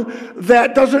world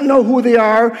that doesn't know who they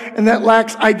are and that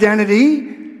lacks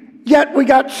identity. Yet we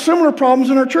got similar problems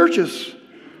in our churches.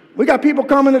 We got people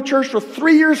coming to church for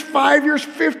 3 years, 5 years,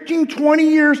 15, 20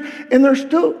 years, and they're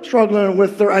still struggling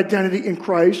with their identity in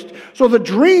Christ. So the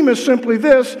dream is simply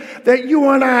this, that you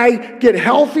and I get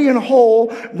healthy and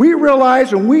whole. We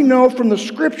realize and we know from the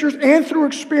scriptures and through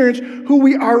experience who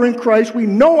we are in Christ. We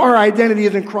know our identity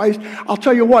is in Christ. I'll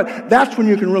tell you what, that's when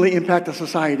you can really impact a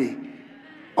society,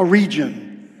 a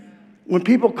region. When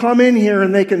people come in here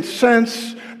and they can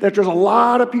sense that there's a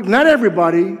lot of people, not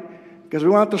everybody, because we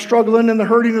want the struggling and the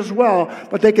hurting as well,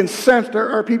 but they can sense there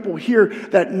are people here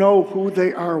that know who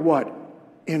they are, what?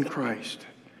 In Christ.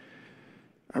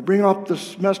 I bring up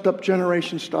this messed up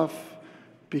generation stuff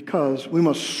because we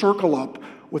must circle up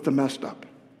with the messed up.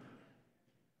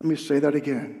 Let me say that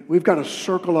again. We've got to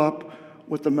circle up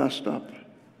with the messed up.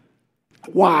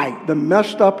 Why? The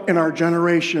messed up in our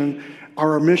generation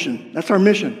are our mission. That's our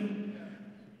mission.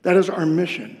 That is our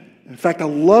mission. In fact, I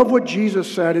love what Jesus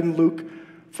said in Luke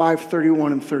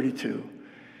 5:31 and 32.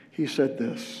 He said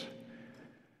this.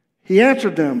 He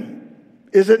answered them,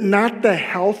 "Is it not the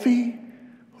healthy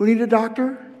who need a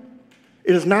doctor?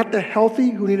 It is not the healthy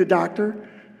who need a doctor.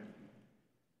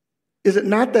 Is it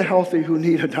not the healthy who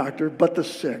need a doctor, but the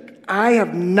sick? I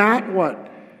have not what?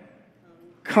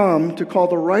 Come to call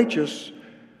the righteous,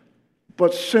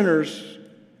 but sinners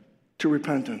to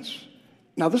repentance."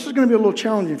 Now, this is going to be a little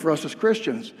challenging for us as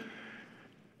Christians.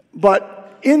 But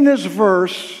in this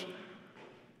verse,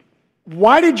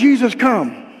 why did Jesus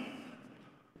come?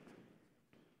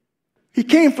 He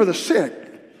came for the sick.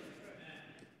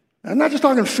 I'm not just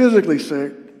talking physically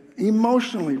sick,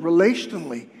 emotionally,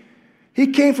 relationally. He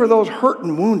came for those hurt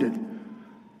and wounded.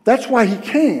 That's why he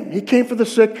came. He came for the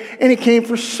sick, and he came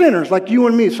for sinners like you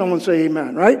and me. Someone say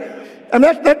amen, right? And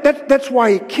that's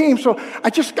why he came. So I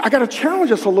got to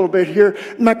challenge us a little bit here.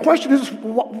 My question is,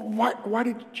 why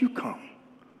did you come?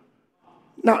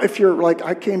 Now, if you're like,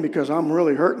 I came because I'm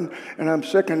really hurting and I'm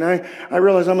sick and I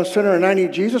realize I'm a sinner and I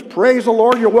need Jesus, praise the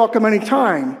Lord, you're welcome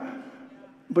anytime.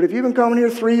 But if you've been coming here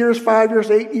 3 years, 5 years,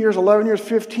 8 years, 11 years,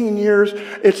 15 years,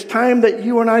 it's time that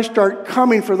you and I start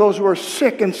coming for those who are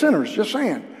sick and sinners, just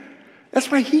saying.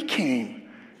 That's why he came.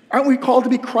 Aren't we called to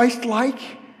be Christ-like?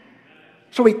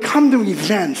 So we come to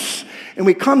events, and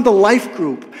we come to life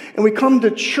group, and we come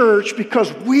to church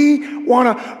because we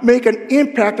want to make an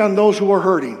impact on those who are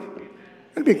hurting.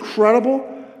 That'd be incredible.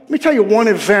 Let me tell you one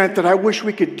event that I wish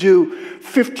we could do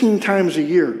 15 times a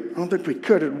year. I don't think we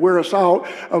could. It'd wear us out,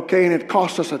 okay, and it'd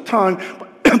cost us a ton.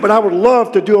 But I would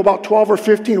love to do about 12 or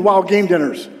 15 wild game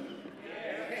dinners.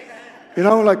 You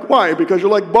know, like, why? Because you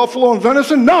like buffalo and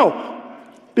venison? No.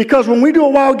 Because when we do a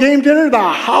wild game dinner, the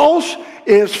house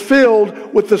is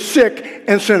filled with the sick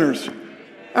and sinners.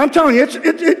 I'm telling you,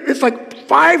 it's like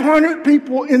 500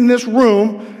 people in this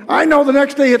room. I know the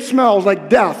next day it smells like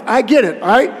death. I get it, all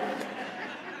right?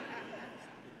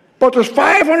 But there's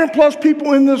 500 plus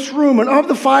people in this room, and of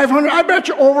the 500, I bet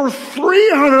you over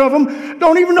 300 of them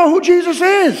don't even know who Jesus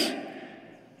is.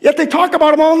 Yet they talk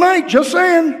about him all night, just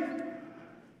saying.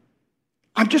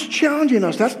 I'm just challenging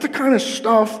us. That's the kind of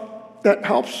stuff that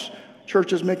helps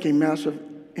churches make a massive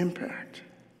impact.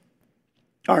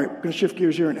 All right, we're going to shift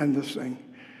gears here and end this thing.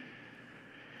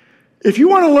 If you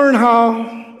want to learn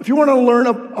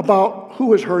about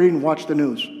who is hurting, watch the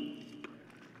news.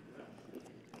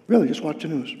 Really, just watch the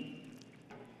news.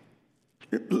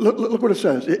 Look what it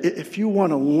says. If you want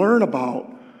to learn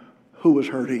about who is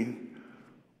hurting,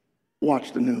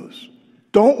 watch the news.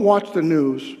 Don't watch the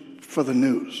news for the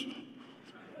news.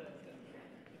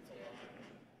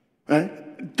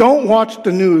 Right? Don't watch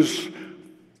the news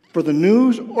for the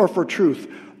news or for truth.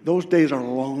 Those days are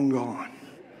long gone.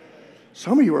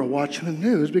 Some of you are watching the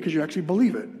news because you actually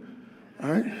believe it.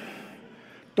 All right?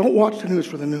 Don't watch the news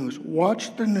for the news.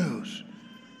 Watch the news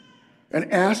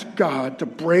and ask God to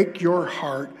break your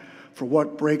heart for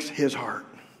what breaks his heart.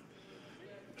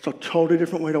 It's a totally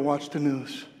different way to watch the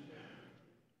news.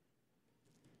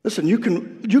 Listen, you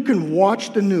can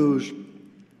watch the news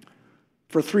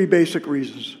for 3 basic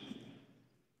reasons.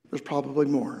 There's probably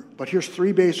more, but here's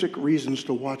 3 basic reasons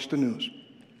to watch the news.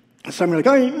 And some are like,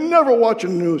 I ain't never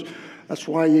watching the news. That's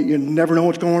why you never know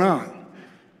what's going on,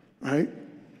 right?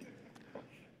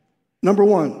 Number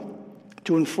 1,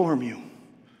 to inform you.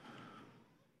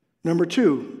 Number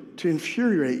 2, to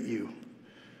infuriate you.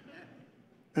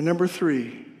 And number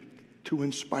 3, to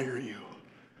inspire you.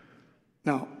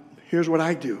 Now, here's what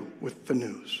I do with the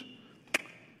news.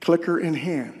 Clicker in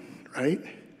hand, right?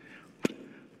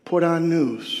 Put on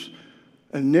news.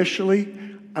 Initially,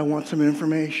 I want some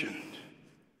information.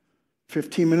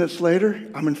 15 minutes later,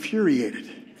 I'm infuriated.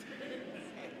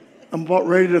 I'm about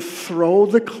ready to throw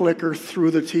the clicker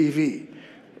through the TV,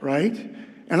 right?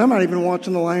 And I'm not even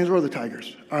watching the Lions or the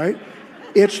Tigers, all right?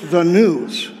 It's the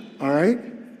news, all right?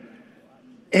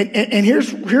 And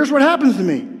here's what happens to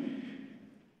me.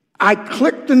 I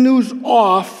click the news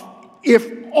off if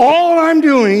all I'm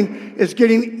doing is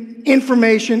getting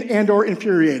information and or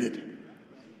infuriated.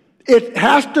 It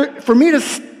has to, for me to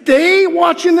stay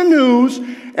watching the news,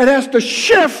 it has to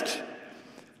shift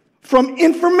from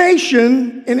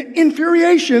information and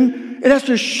infuriation, it has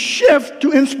to shift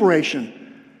to inspiration.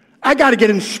 I got to get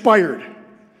inspired.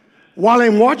 While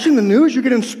I'm watching the news, you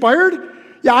get inspired?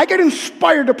 Yeah, I get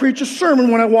inspired to preach a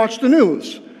sermon when I watch the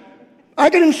news. I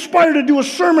get inspired to do a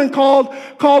sermon called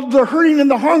The Hurting and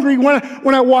the Hungry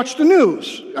when I watch the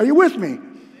news. Are you with me?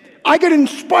 I get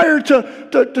inspired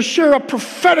to share a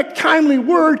prophetic, timely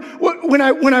word when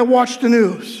I watch the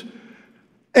news.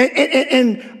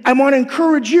 And I want to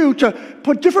encourage you to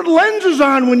put different lenses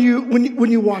on when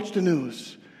you watch the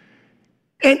news.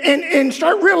 And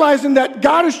start realizing that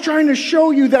God is trying to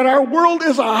show you that our world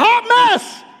is a hot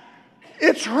mess.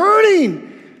 It's hurting.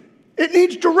 It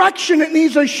needs direction. It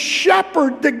needs a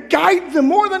shepherd to guide them.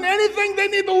 More than anything, they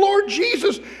need the Lord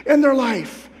Jesus in their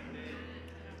life.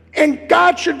 And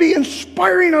God should be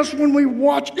inspiring us when we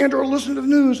watch and or listen to the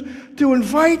news to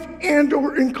invite and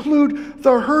or include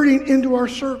the hurting into our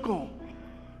circle.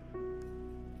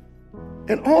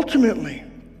 And ultimately,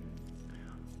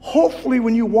 hopefully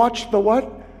when you watch the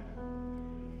what?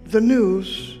 The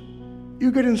news,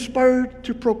 you get inspired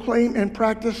to proclaim and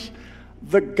practice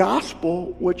the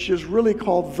gospel, which is really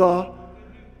called the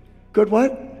good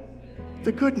what?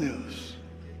 the good news.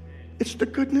 It's the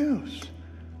good news.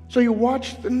 So you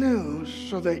watch the news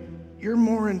so that you're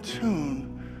more in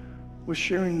tune with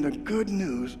sharing the good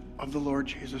news of the Lord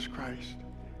Jesus Christ.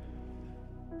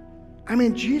 I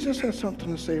mean, Jesus has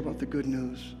something to say about the good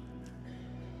news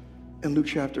in Luke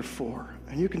chapter 4.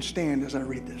 And you can stand as I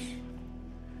read this.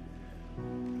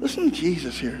 Listen to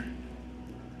Jesus here.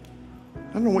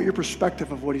 I don't know what your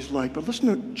perspective of what he's like, but listen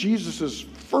to Jesus'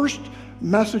 first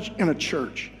message in a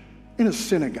church, in a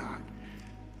synagogue.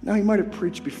 Now, he might have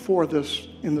preached before this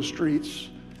in the streets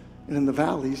and in the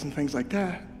valleys and things like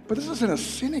that, but this is in a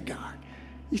synagogue.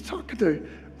 He's talking to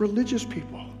religious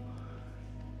people.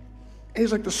 And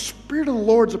he's like, the Spirit of the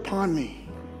Lord's upon me.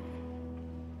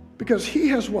 Because he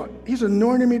has what? He's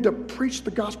anointed me to preach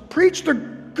the gospel, preach the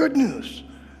good news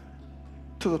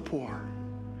to the poor.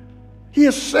 He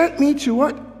has sent me to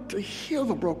what? To heal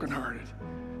the brokenhearted,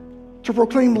 to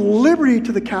proclaim liberty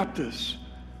to the captives,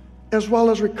 as well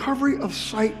as recovery of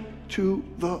sight to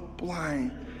the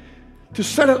blind, to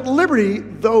set at liberty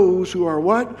those who are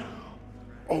what?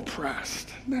 Oppressed.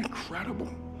 Isn't that incredible?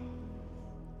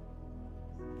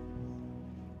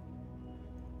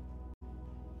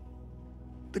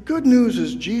 The good news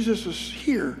is Jesus is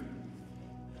here.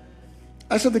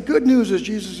 I said the good news is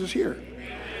Jesus is here.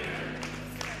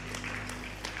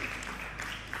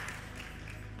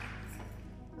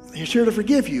 He's here to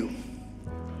forgive you.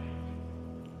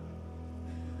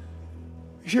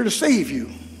 He's here to save you.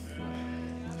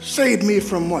 Save me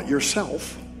from what?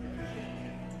 Yourself.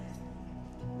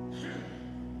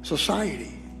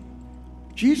 Society.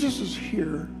 Jesus is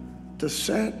here to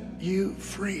set you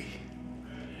free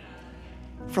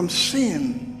from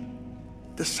sin,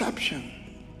 deception.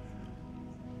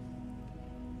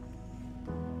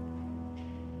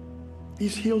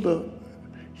 He's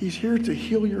here to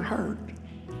heal your heart.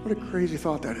 What a crazy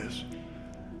thought that is.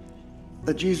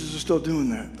 That Jesus is still doing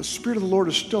that. The Spirit of the Lord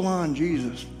is still on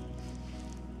Jesus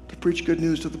to preach good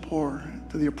news to the poor,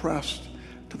 to the oppressed,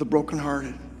 to the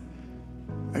brokenhearted.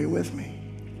 Are you with me?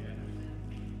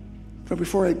 But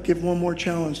before I give one more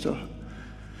challenge to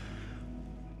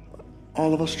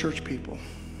all of us church people,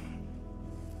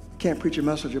 can't preach a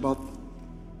message about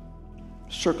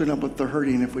circling up with the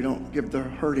hurting if we don't give the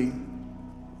hurting,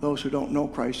 those who don't know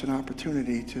Christ, an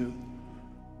opportunity to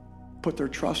put their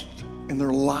trust in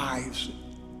their lives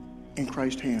in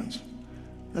Christ's hands.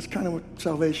 That's kind of what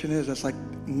salvation is. That's like,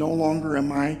 no longer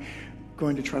am I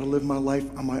going to try to live my life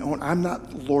on my own. I'm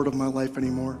not Lord of my life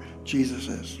anymore. Jesus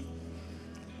is.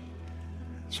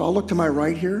 So I'll look to my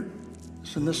right here.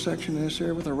 So in this section, in this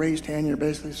area, with a raised hand, you're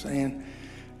basically saying,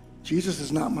 Jesus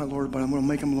is not my Lord, but I'm going to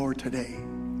make him Lord today.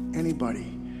 Anybody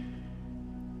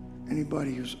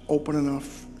who's open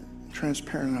enough,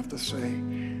 transparent enough to say,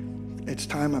 it's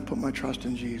time I put my trust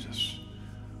in Jesus.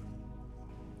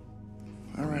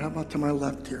 All right, how about to my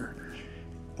left here?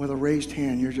 With a raised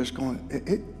hand, you're just going,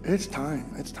 it's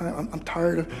time. It's time. I'm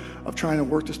tired of trying to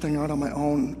work this thing out on my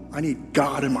own. I need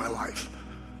God in my life.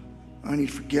 I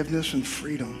need forgiveness and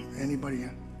freedom. Anybody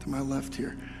to my left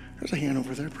here? There's a hand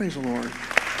over there. Praise the Lord.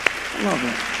 I love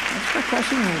it. Let's start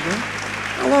crossing a little bit.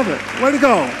 I love it. Way to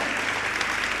go.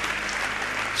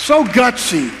 So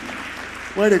gutsy.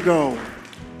 Way to go.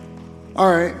 All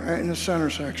right in the center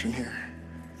section here.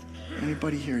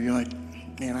 Anybody here? You're like,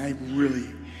 man, I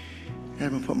really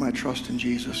haven't put my trust in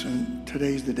Jesus, and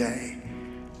today's the day.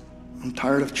 I'm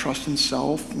tired of trusting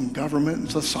self and government and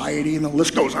society, and the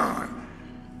list goes on.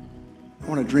 I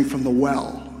want to drink from the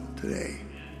well today.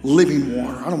 Living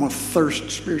water. I don't want to thirst,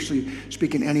 spiritually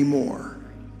speaking, anymore.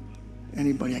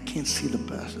 Anybody? I can't see the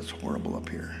best. It's horrible up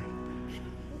here.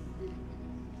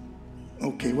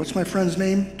 Okay, what's my friend's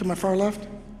name to my far left?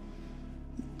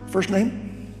 First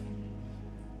name?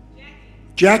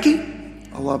 Jackie?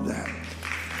 I love that.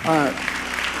 All right.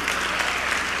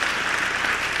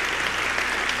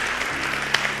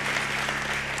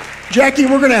 Jackie,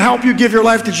 we're going to help you give your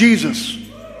life to Jesus.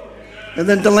 And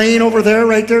then Delane over there,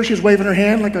 right there, she's waving her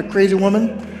hand like a crazy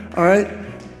woman. All right?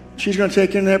 She's going to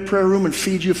take you in that prayer room and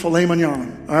feed you filet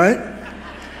mignon. All right?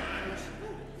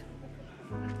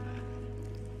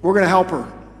 We're going to help her.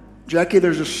 Jackie,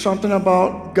 there's just something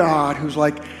about God who's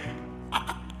like,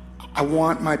 I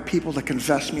want my people to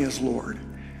confess me as Lord.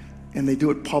 And they do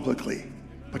it publicly.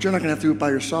 But you're not going to have to do it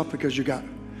by yourself because you got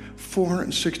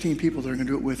 416 people that are going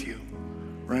to do it with you.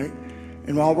 Right?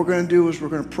 And all we're going to do is we're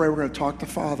going to pray, we're going to talk to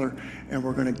Father, and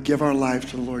we're going to give our lives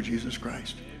to the Lord Jesus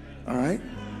Christ. All right?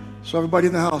 So everybody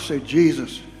in the house say,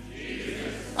 Jesus,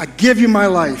 I give you my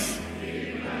life.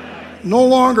 No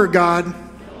longer, God,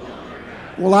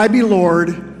 will I be Lord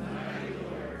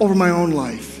over my own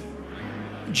life.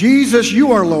 Jesus,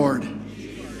 you are Lord.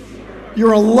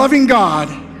 You're a loving God.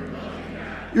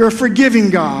 You're a forgiving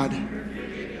God.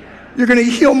 You're going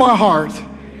to heal my heart.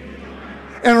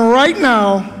 And right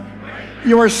now,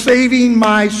 you are saving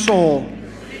my soul.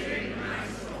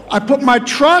 I put my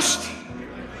trust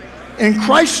in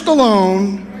Christ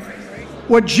alone.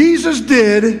 What Jesus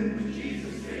did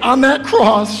on that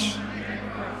cross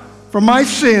for my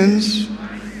sins,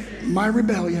 my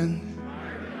rebellion,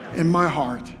 and my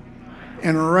heart.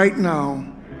 And right now,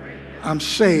 I'm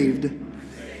saved.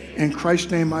 In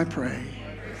Christ's name I pray.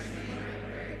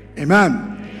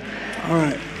 Amen. All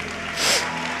right.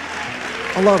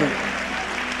 I love it.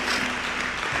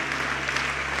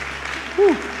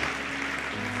 Whew.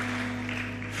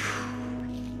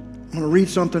 I'm going to read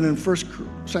something in 2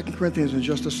 Corinthians in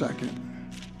just a second.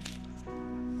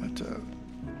 But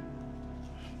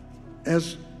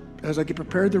as I get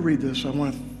prepared to read this, I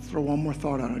want to throw one more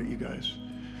thought out at you guys.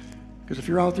 Because if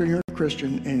you're out there and you're a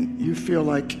Christian and you feel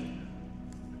like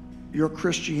your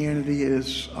Christianity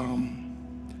is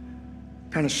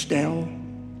kind of stale,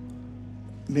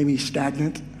 maybe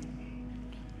stagnant,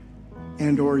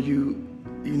 and or you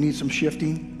need some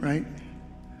shifting, right?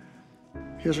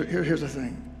 Here's the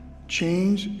thing.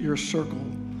 Change your circle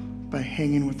by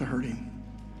hanging with the hurting.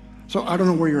 So I don't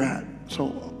know where you're at, so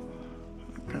I'll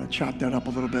kind of chop that up a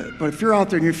little bit. But if you're out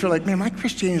there and you feel like, man, my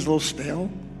Christianity is a little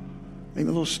stale, maybe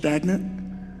a little stagnant,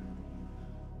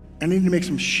 I need to make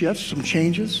some shifts, some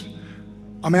changes,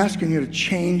 I'm asking you to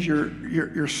change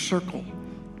your circle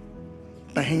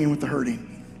by hanging with the hurting.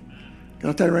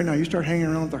 I'll tell you right now, you start hanging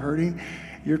around with the hurting,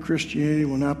 your Christianity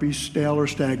will not be stale or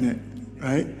stagnant,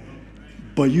 right?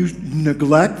 But you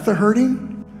neglect the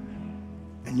hurting,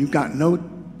 and you've got no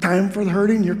time for the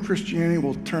hurting, your Christianity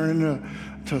will turn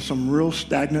into some real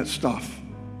stagnant stuff.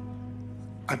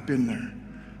 I've been there.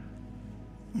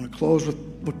 I'm going to close with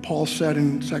what Paul said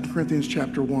in 2 Corinthians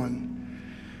chapter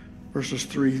 1, verses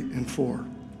 3 and 4,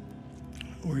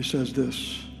 where he says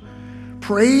this.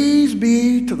 Praise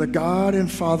be to the God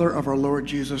and Father of our Lord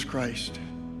Jesus Christ.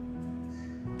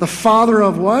 The Father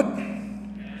of what?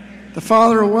 The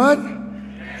Father of what?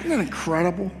 Isn't that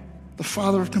incredible? The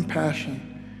Father of compassion.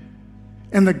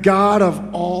 And the God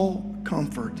of all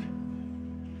comfort,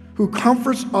 who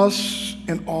comforts us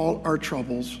in all our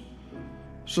troubles,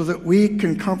 so that we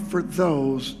can comfort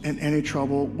those in any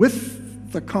trouble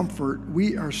with the comfort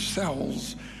we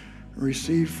ourselves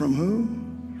receive from who?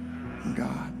 From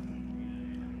God.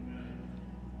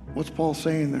 What's Paul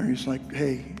saying there? He's like,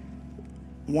 hey,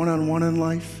 one-on-one in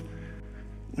life,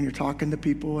 when you're talking to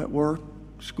people at work,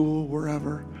 school,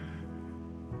 wherever,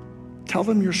 tell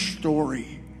them your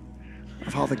story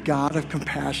of how the God of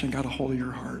compassion got a hold of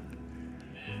your heart.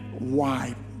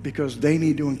 Why? Because they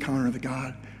need to encounter the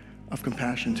God of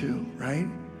compassion too, right?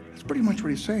 That's pretty much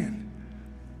what he's saying.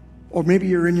 Or maybe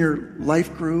you're in your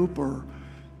life group or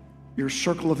your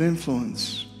circle of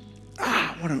influence.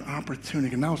 What an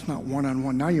opportunity. And now it's not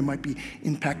one-on-one. Now you might be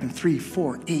impacting 3,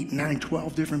 4, 8, 9,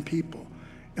 12 different people.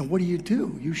 And what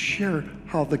do? You share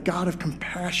how the God of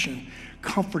compassion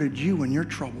comforted you in your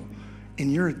trouble,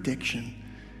 in your addiction,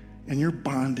 in your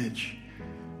bondage,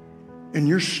 in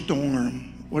your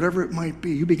storm, whatever it might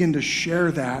be. You begin to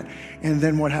share that, and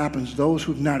then what happens? Those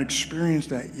who've not experienced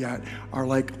that yet are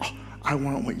like, oh, I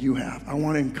want what you have. I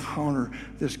want to encounter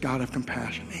this God of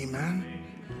compassion. Amen?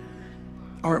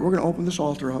 All right, we're going to open this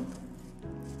altar up.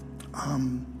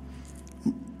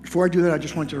 Before I do that, I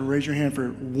just want you to raise your hand for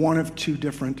one of two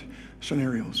different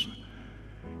scenarios.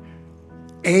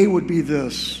 A would be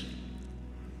this.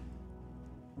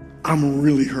 I'm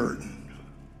really hurting.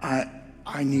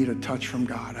 I need a touch from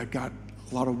God. I've got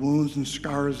a lot of wounds and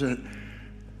scars that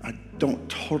I don't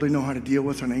totally know how to deal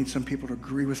with, and I need some people to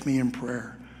agree with me in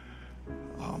prayer.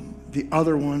 The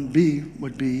other one, B,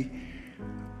 would be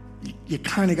you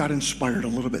kind of got inspired a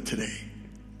little bit today.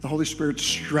 The Holy Spirit's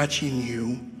stretching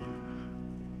you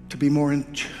to be more in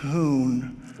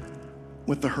tune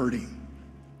with the hurting.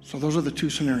 So those are the two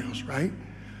scenarios, right?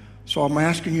 So I'm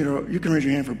asking you to, you can raise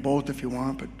your hand for both if you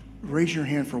want, but raise your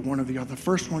hand for one or the other. The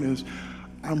first one is,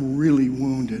 I'm really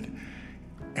wounded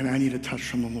and I need a touch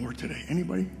from the Lord today.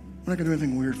 Anybody? I'm not going to do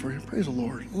anything weird for you. Praise the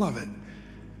Lord. Love it.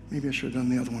 Maybe I should have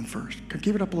done the other one first.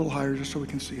 Keep it up a little higher just so we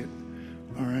can see it.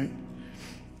 All right.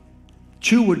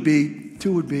 Two would be,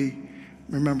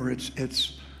 remember, I've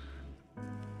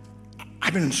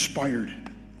been inspired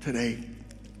today.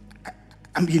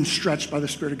 I'm being stretched by the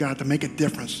Spirit of God to make a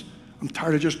difference. I'm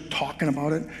tired of just talking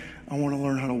about it. I want to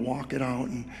learn how to walk it out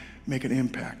and make an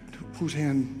impact. Whose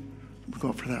hand would go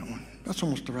up for that one? That's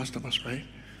almost the rest of us, right?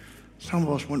 Some of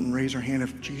us wouldn't raise our hand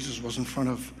if Jesus was in front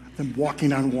of them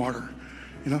walking on water.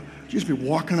 You know, Jesus would be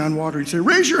walking on water. He'd say,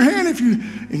 raise your hand if you,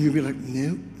 and you'd be like,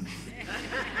 no.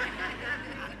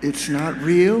 It's not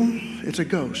real. It's a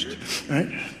ghost,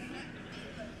 right?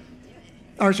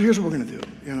 All right, so here's what we're going to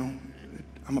do. You know,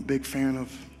 I'm a big fan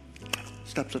of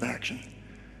steps of action.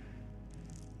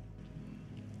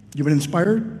 You've been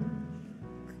inspired?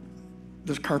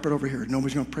 This carpet over here.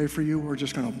 Nobody's going to pray for you. We're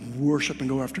just going to worship and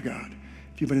go after God.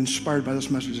 If you've been inspired by this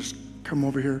message, just come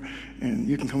over here, and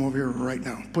you can come over here right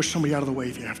now. Push somebody out of the way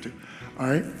if you have to, all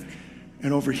right?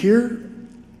 And over here,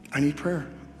 I need prayer.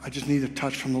 I just need a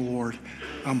touch from the Lord.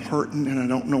 I'm hurting, and I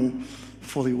don't know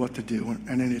fully what to do,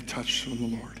 and I need a touch from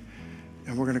the Lord.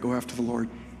 And we're going to go after the Lord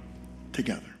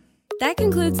together. That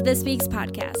concludes this week's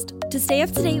podcast. To stay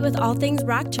up to date with all things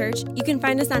Rock Church, you can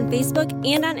find us on Facebook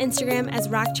and on Instagram as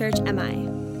Rock Church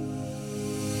MI.